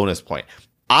get a bonus point.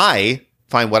 I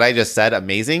find what I just said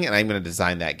amazing, and I'm going to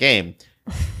design that game.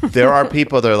 There are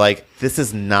people that are like, this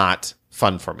is not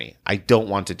fun for me. I don't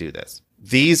want to do this.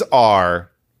 These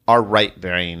are our right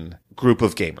brain group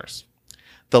of gamers.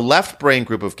 The left brain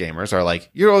group of gamers are like,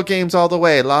 Euro games all the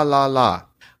way, la, la, la.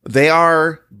 They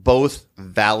are both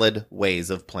valid ways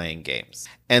of playing games.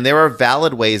 And there are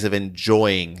valid ways of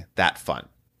enjoying that fun.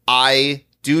 I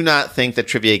do not think that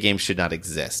trivia games should not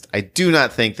exist. I do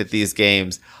not think that these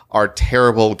games are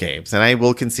terrible games. And I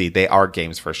will concede they are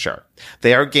games for sure.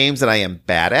 They are games that I am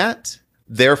bad at.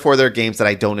 Therefore, they're games that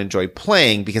I don't enjoy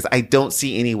playing because I don't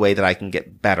see any way that I can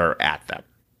get better at them.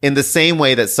 In the same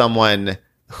way that someone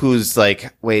who's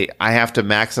like, wait, I have to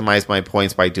maximize my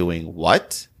points by doing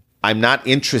what? I'm not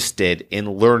interested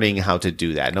in learning how to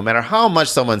do that. No matter how much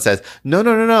someone says,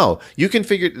 no. You can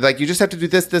figure, like, you just have to do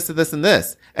this, this, and this, and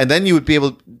this. And then you would be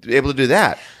able to do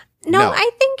that. No,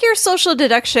 I think your social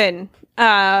deduction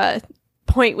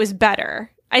point was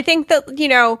better. I think that,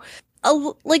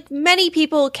 like many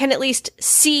people can at least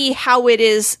see how it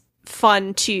is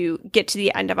fun to get to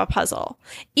the end of a puzzle.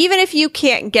 Even if you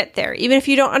can't get there, even if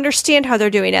you don't understand how they're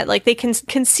doing it, like they can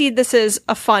concede this is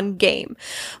a fun game.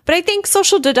 But I think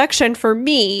social deduction for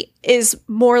me is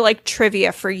more like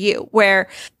trivia for you, where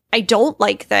I don't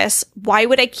like this. Why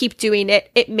would I keep doing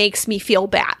it? It makes me feel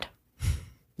bad.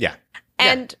 Yeah.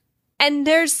 And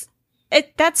there's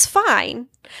it, that's fine.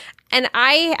 And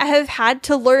I have had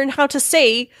to learn how to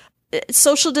say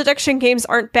social deduction games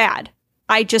aren't bad.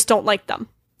 I just don't like them.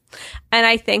 And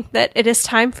I think that it is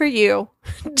time for you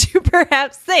to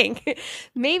perhaps think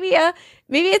maybe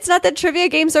it's not that trivia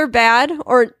games are bad,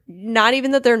 or not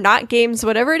even that they're not games,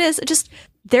 whatever it is. Just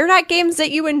they're not games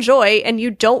that you enjoy and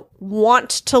you don't want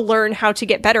to learn how to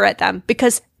get better at them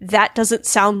because that doesn't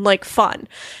sound like fun.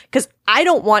 Because I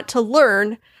don't want to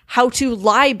learn how to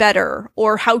lie better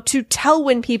or how to tell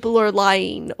when people are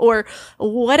lying or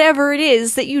whatever it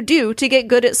is that you do to get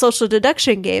good at social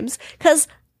deduction games, because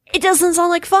it doesn't sound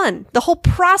like fun. The whole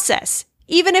process,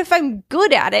 even if I'm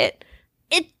good at it,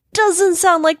 it doesn't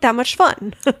sound like that much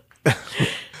fun.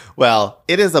 Well,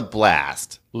 it is a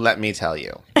blast, let me tell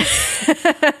you.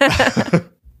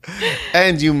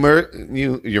 And you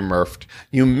murphed.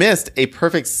 You missed a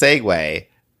perfect segue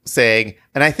saying,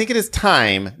 and I think it is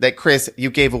time that, Chris, you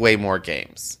gave away more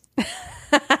games.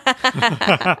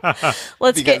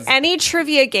 Let's get any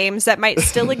trivia games that might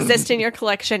still exist in your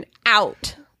collection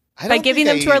out. by giving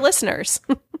them to our listeners.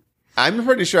 I'm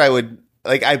pretty sure I would,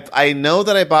 like, I know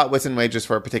that I bought Wits and Wagers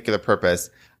for a particular purpose.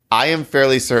 I am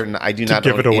fairly certain I do not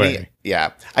give own it away. any.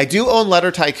 Yeah. I do own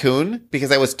Letter Tycoon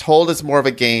because I was told it's more of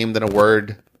a game than a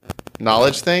word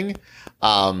knowledge thing.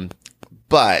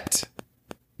 But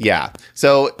yeah.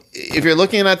 So if you're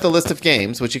looking at the list of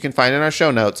games, which you can find in our show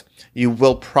notes, you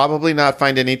will probably not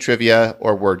find any trivia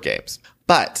or word games.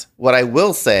 But what I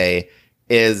will say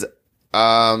is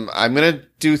I'm going to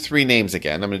do 3 names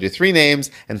again. I'm going to do 3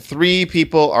 names, and 3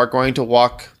 people are going to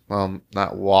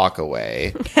not walk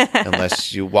away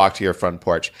unless you walk to your front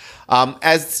porch.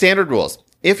 As standard rules,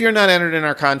 if you're not entered in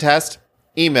our contest,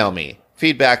 email me.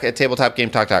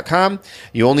 feedback@tabletopgametalk.com.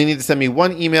 You only need to send me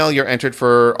 1 email. You're entered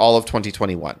for all of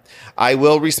 2021. I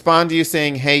will respond to you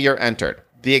saying, hey, you're entered.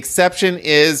 The exception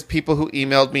is people who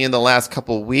emailed me in the last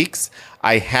couple weeks.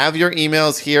 I have your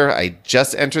emails here. I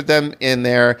just entered them in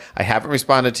there. I haven't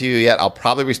responded to you yet. I'll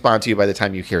probably respond to you by the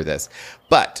time you hear this.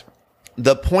 But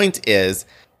the point is,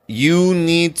 you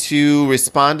need to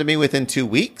respond to me within 2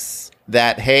 weeks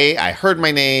that, hey, I heard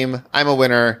my name, I'm a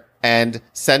winner, and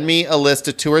send me a list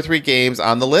of 2 or 3 games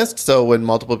on the list. So when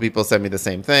multiple people send me the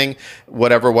same thing,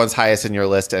 whatever one's highest in your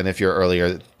list, and if you're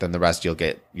earlier than the rest, you'll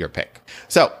get your pick.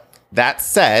 So that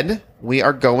said, we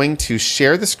are going to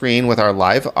share the screen with our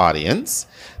live audience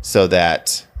so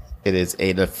that it is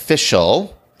an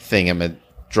official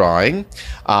drawing.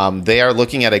 They are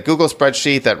looking at a Google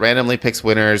spreadsheet that randomly picks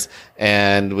winners,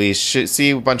 and we should see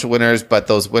a bunch of winners, but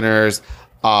those winners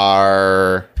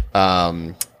are,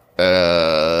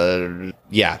 those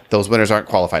winners aren't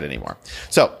qualified anymore.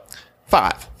 So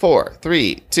 5, 4,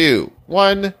 3, 2,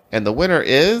 1, and the winner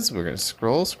is, we're going to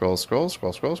scroll.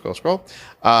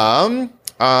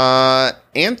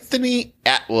 Anthony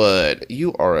Atwood,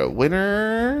 you are a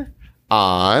winner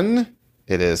on,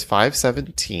 it is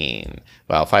 5/17.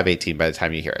 Well, 5/18 by the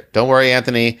time you hear it. Don't worry,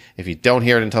 Anthony. If you don't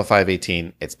hear it until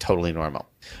 5/18, it's totally normal.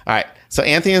 All right. So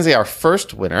Anthony is our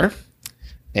first winner.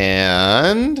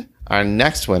 And our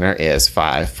next winner is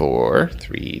 5, 4,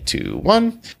 3, 2,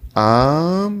 1.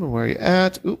 Where are you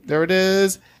at? Oop, there it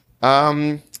is.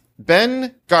 Ben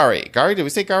Gary. Gary, did we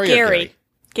say Gary? Gary.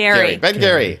 Gary. Ben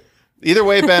Gary. Either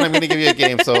way, Ben, I'm going to give you a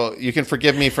game, so you can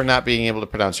forgive me for not being able to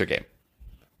pronounce your game.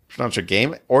 Pronounce your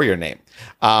game or your name.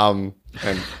 Where's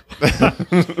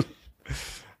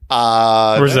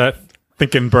that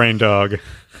thinking brain dog?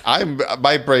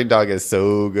 My brain dog is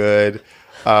so good.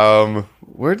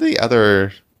 Where the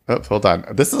other? Oh, hold on.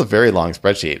 This is a very long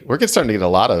spreadsheet. We're starting to get a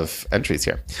lot of entries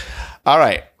here. All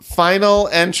right, final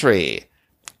entry.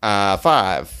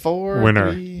 5, 4,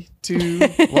 winner. 3, 2,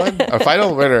 1. Our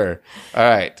final winner. All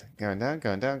right, going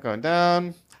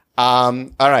down.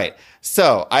 All right.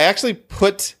 So I actually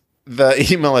put the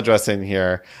email address in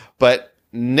here, but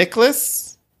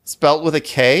Nicholas, spelt with a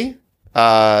K,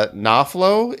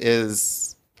 Knaflo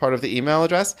is part of the email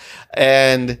address,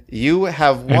 and you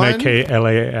have one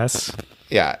Niklas.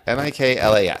 Yeah,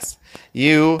 Niklas.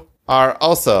 You are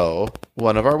also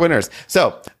one of our winners.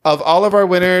 So, of all of our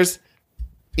winners,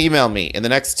 email me in the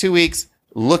next 2 weeks.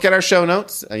 Look at our show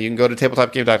notes. You can go to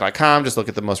tabletopgametalk.com. Just look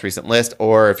at the most recent list.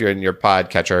 Or if you're in your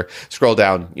podcatcher, scroll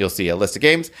down. You'll see a list of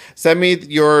games. Send me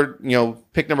your,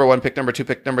 pick number 1, pick number 2,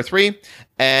 pick number 3,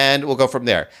 and we'll go from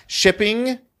there.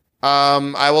 Shipping.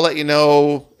 I will let you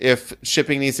know if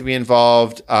shipping needs to be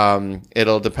involved.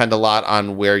 It'll depend a lot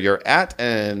on where you're at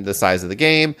and the size of the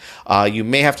game. You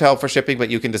may have to help for shipping, but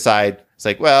you can decide. It's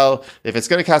like, well, if it's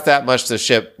going to cost that much to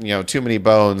ship, too many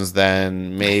bones,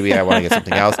 then maybe I want to get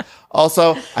something else.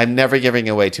 Also, I'm never giving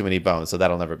away too many bones, so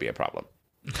that'll never be a problem.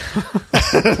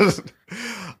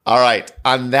 All right.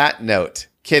 On that note,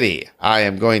 Kitty, I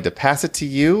am going to pass it to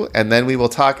you, and then we will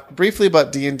talk briefly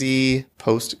about D&D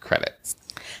post-credits.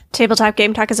 Tabletop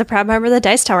Game Talk is a proud member of the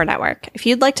Dice Tower Network. If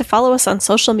you'd like to follow us on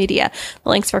social media, the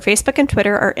links for Facebook and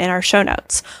Twitter are in our show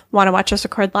notes. Want to watch us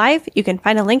record live? You can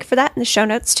find a link for that in the show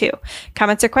notes too.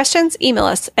 Comments or questions? Email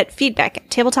us at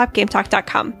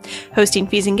feedback@tabletopgametalk.com. Hosting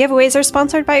fees and giveaways are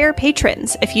sponsored by our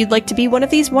patrons. If you'd like to be one of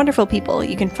these wonderful people,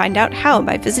 you can find out how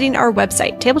by visiting our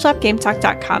website,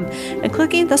 tabletopgametalk.com, and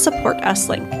clicking the Support Us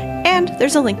link. And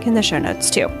there's a link in the show notes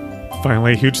too.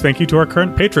 Finally, a huge thank you to our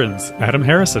current patrons, Adam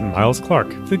Harrison, Miles Clark,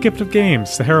 The Gift of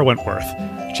Games, Sahara Wentworth,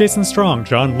 Jason Strong,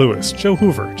 John Lewis, Joe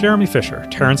Hoover, Jeremy Fisher,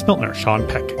 Terrence Miltner, Sean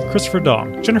Peck, Christopher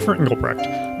Dong, Jennifer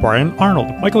Engelbrecht, Brian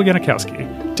Arnold, Michael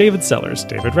Yanikowski, David Sellers,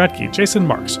 David Radke, Jason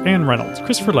Marks, Ann Reynolds,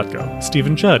 Christopher Letko,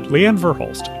 Stephen Judd, Leanne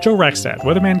Verholst, Joe Rackstad,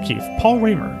 Weatherman Keith, Paul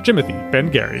Raymer, Jimothy, Ben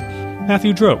Gary,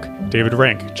 Matthew Droke, David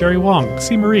Rank, Jerry Wong,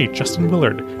 C. Marie, Justin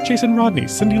Willard, Jason Rodney,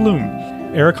 Cindy Loom,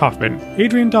 Eric Hoffman,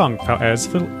 Adrian Dong,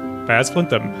 Baz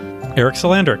Flintham, Eric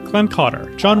Salander, Glenn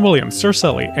Cotter, John Williams, Sir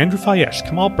Sully, Andrew Fayesh,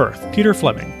 Kamal Berth, Peter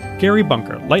Fleming, Gary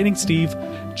Bunker, Lightning Steve,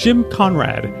 Jim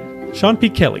Conrad, Sean P.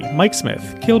 Kelly, Mike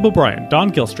Smith, Caleb O'Brien,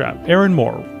 Don Gilstrap, Aaron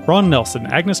Moore, Ron Nelson,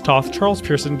 Agnes Toth, Charles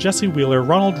Pearson, Jesse Wheeler,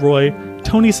 Ronald Roy,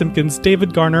 Tony Simpkins,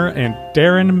 David Garner, and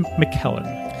Darren McClellan.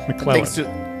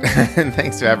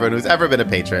 Thanks to everyone who's ever been a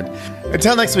patron.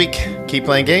 Until next week, keep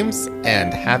playing games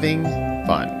and having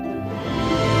fun.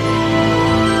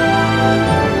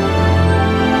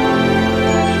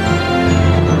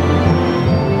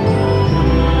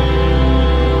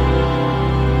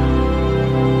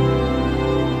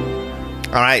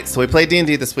 All right, so we played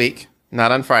D&D this week,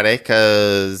 not on Friday,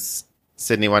 because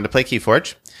Sydney wanted to play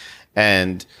Keyforge,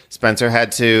 and Spencer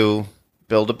had to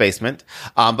build a basement.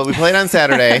 But we played on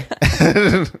Saturday.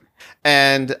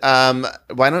 And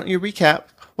why don't you recap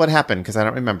what happened? Because I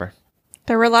don't remember.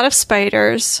 There were a lot of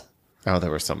spiders. Oh,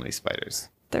 there were so many spiders.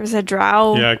 There was a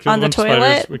drow Yeah, I killed on the a bunch of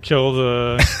toilet. spiders. We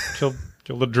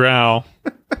killed a drow.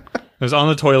 It was on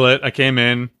the toilet. I came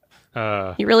in.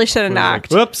 You really should have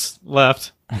knocked. Whoops,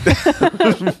 left.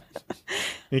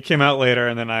 He came out later,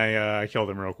 and then I killed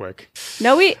him real quick.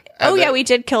 No, we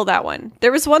did kill that one.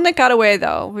 There was one that got away,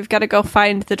 though. We've got to go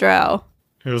find the drow.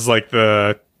 It was like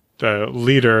the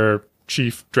leader,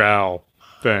 chief drow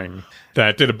thing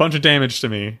that did a bunch of damage to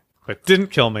me, but didn't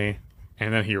kill me,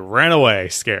 and then he ran away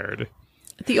scared.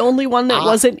 The only one that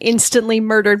wasn't instantly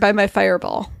murdered by my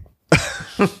fireball.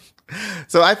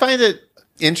 So I find it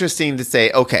interesting to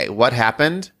say, okay, what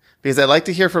happened? Because I'd like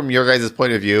to hear from your guys'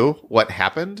 point of view what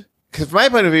happened. Because from my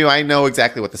point of view, I know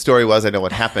exactly what the story was. I know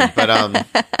what happened. But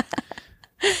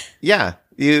yeah,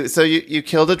 you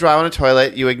killed a drow in a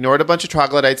toilet. You ignored a bunch of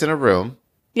troglodytes in a room.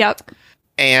 Yep.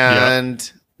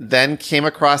 And then came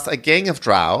across a gang of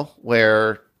drow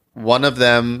where one of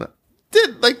them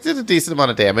did a decent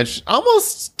amount of damage.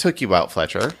 Almost took you out,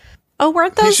 Fletcher. Oh,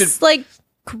 weren't those like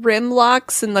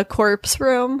Grimlocks in the corpse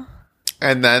room?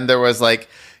 And then there was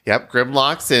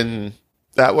Grimlocks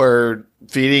that were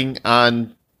feeding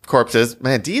on corpses.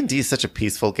 Man, D&D is such a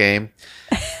peaceful game.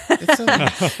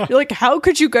 You're like, how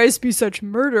could you guys be such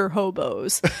murder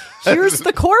hobos? Here's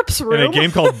the corpse room.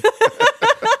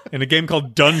 In a game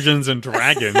called Dungeons and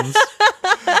Dragons.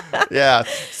 Yeah.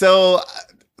 So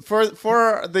for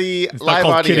the It's live not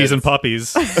called audience, Kitties and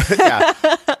Puppies. yeah.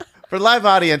 For the live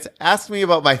audience, ask me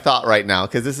about my thought right now,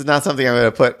 because this is not something I'm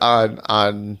going to put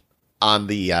on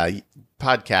the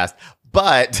podcast.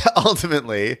 But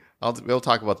ultimately, we'll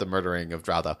talk about the murdering of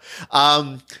drow, though.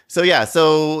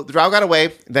 So the drow got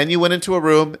away. Then you went into a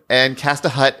room and cast a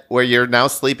hut where you're now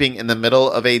sleeping in the middle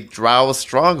of a drow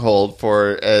stronghold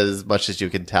for as much as you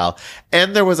can tell.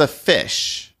 And there was a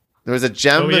fish. There was a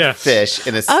gem fish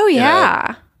in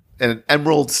an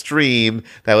emerald stream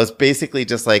that was basically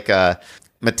just like a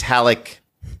metallic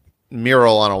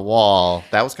mural on a wall.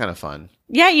 That was kind of fun.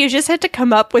 Yeah, you just had to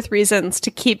come up with reasons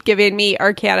to keep giving me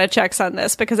Arcana checks on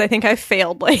this, because I think I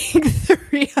failed like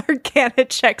 3 Arcana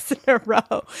checks in a row.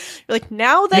 You're like,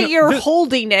 now that you're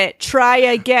holding it, try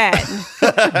again.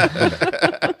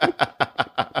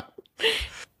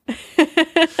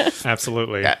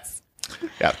 Absolutely. Yes.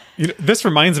 Yeah. This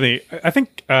reminds me. I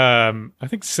think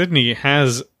Sydney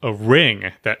has a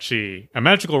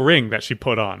magical ring that she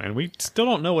put on, and we still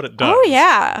don't know what it does. Oh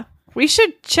yeah, we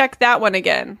should check that one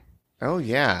again. Oh,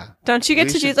 yeah. Don't you get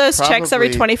to do those checks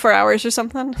every 24 hours or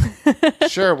something?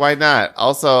 Sure, why not?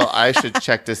 Also, I should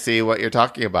check to see what you're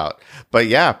talking about. But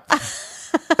yeah.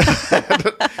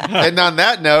 And on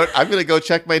that note, I'm going to go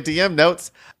check my DM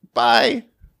notes. Bye.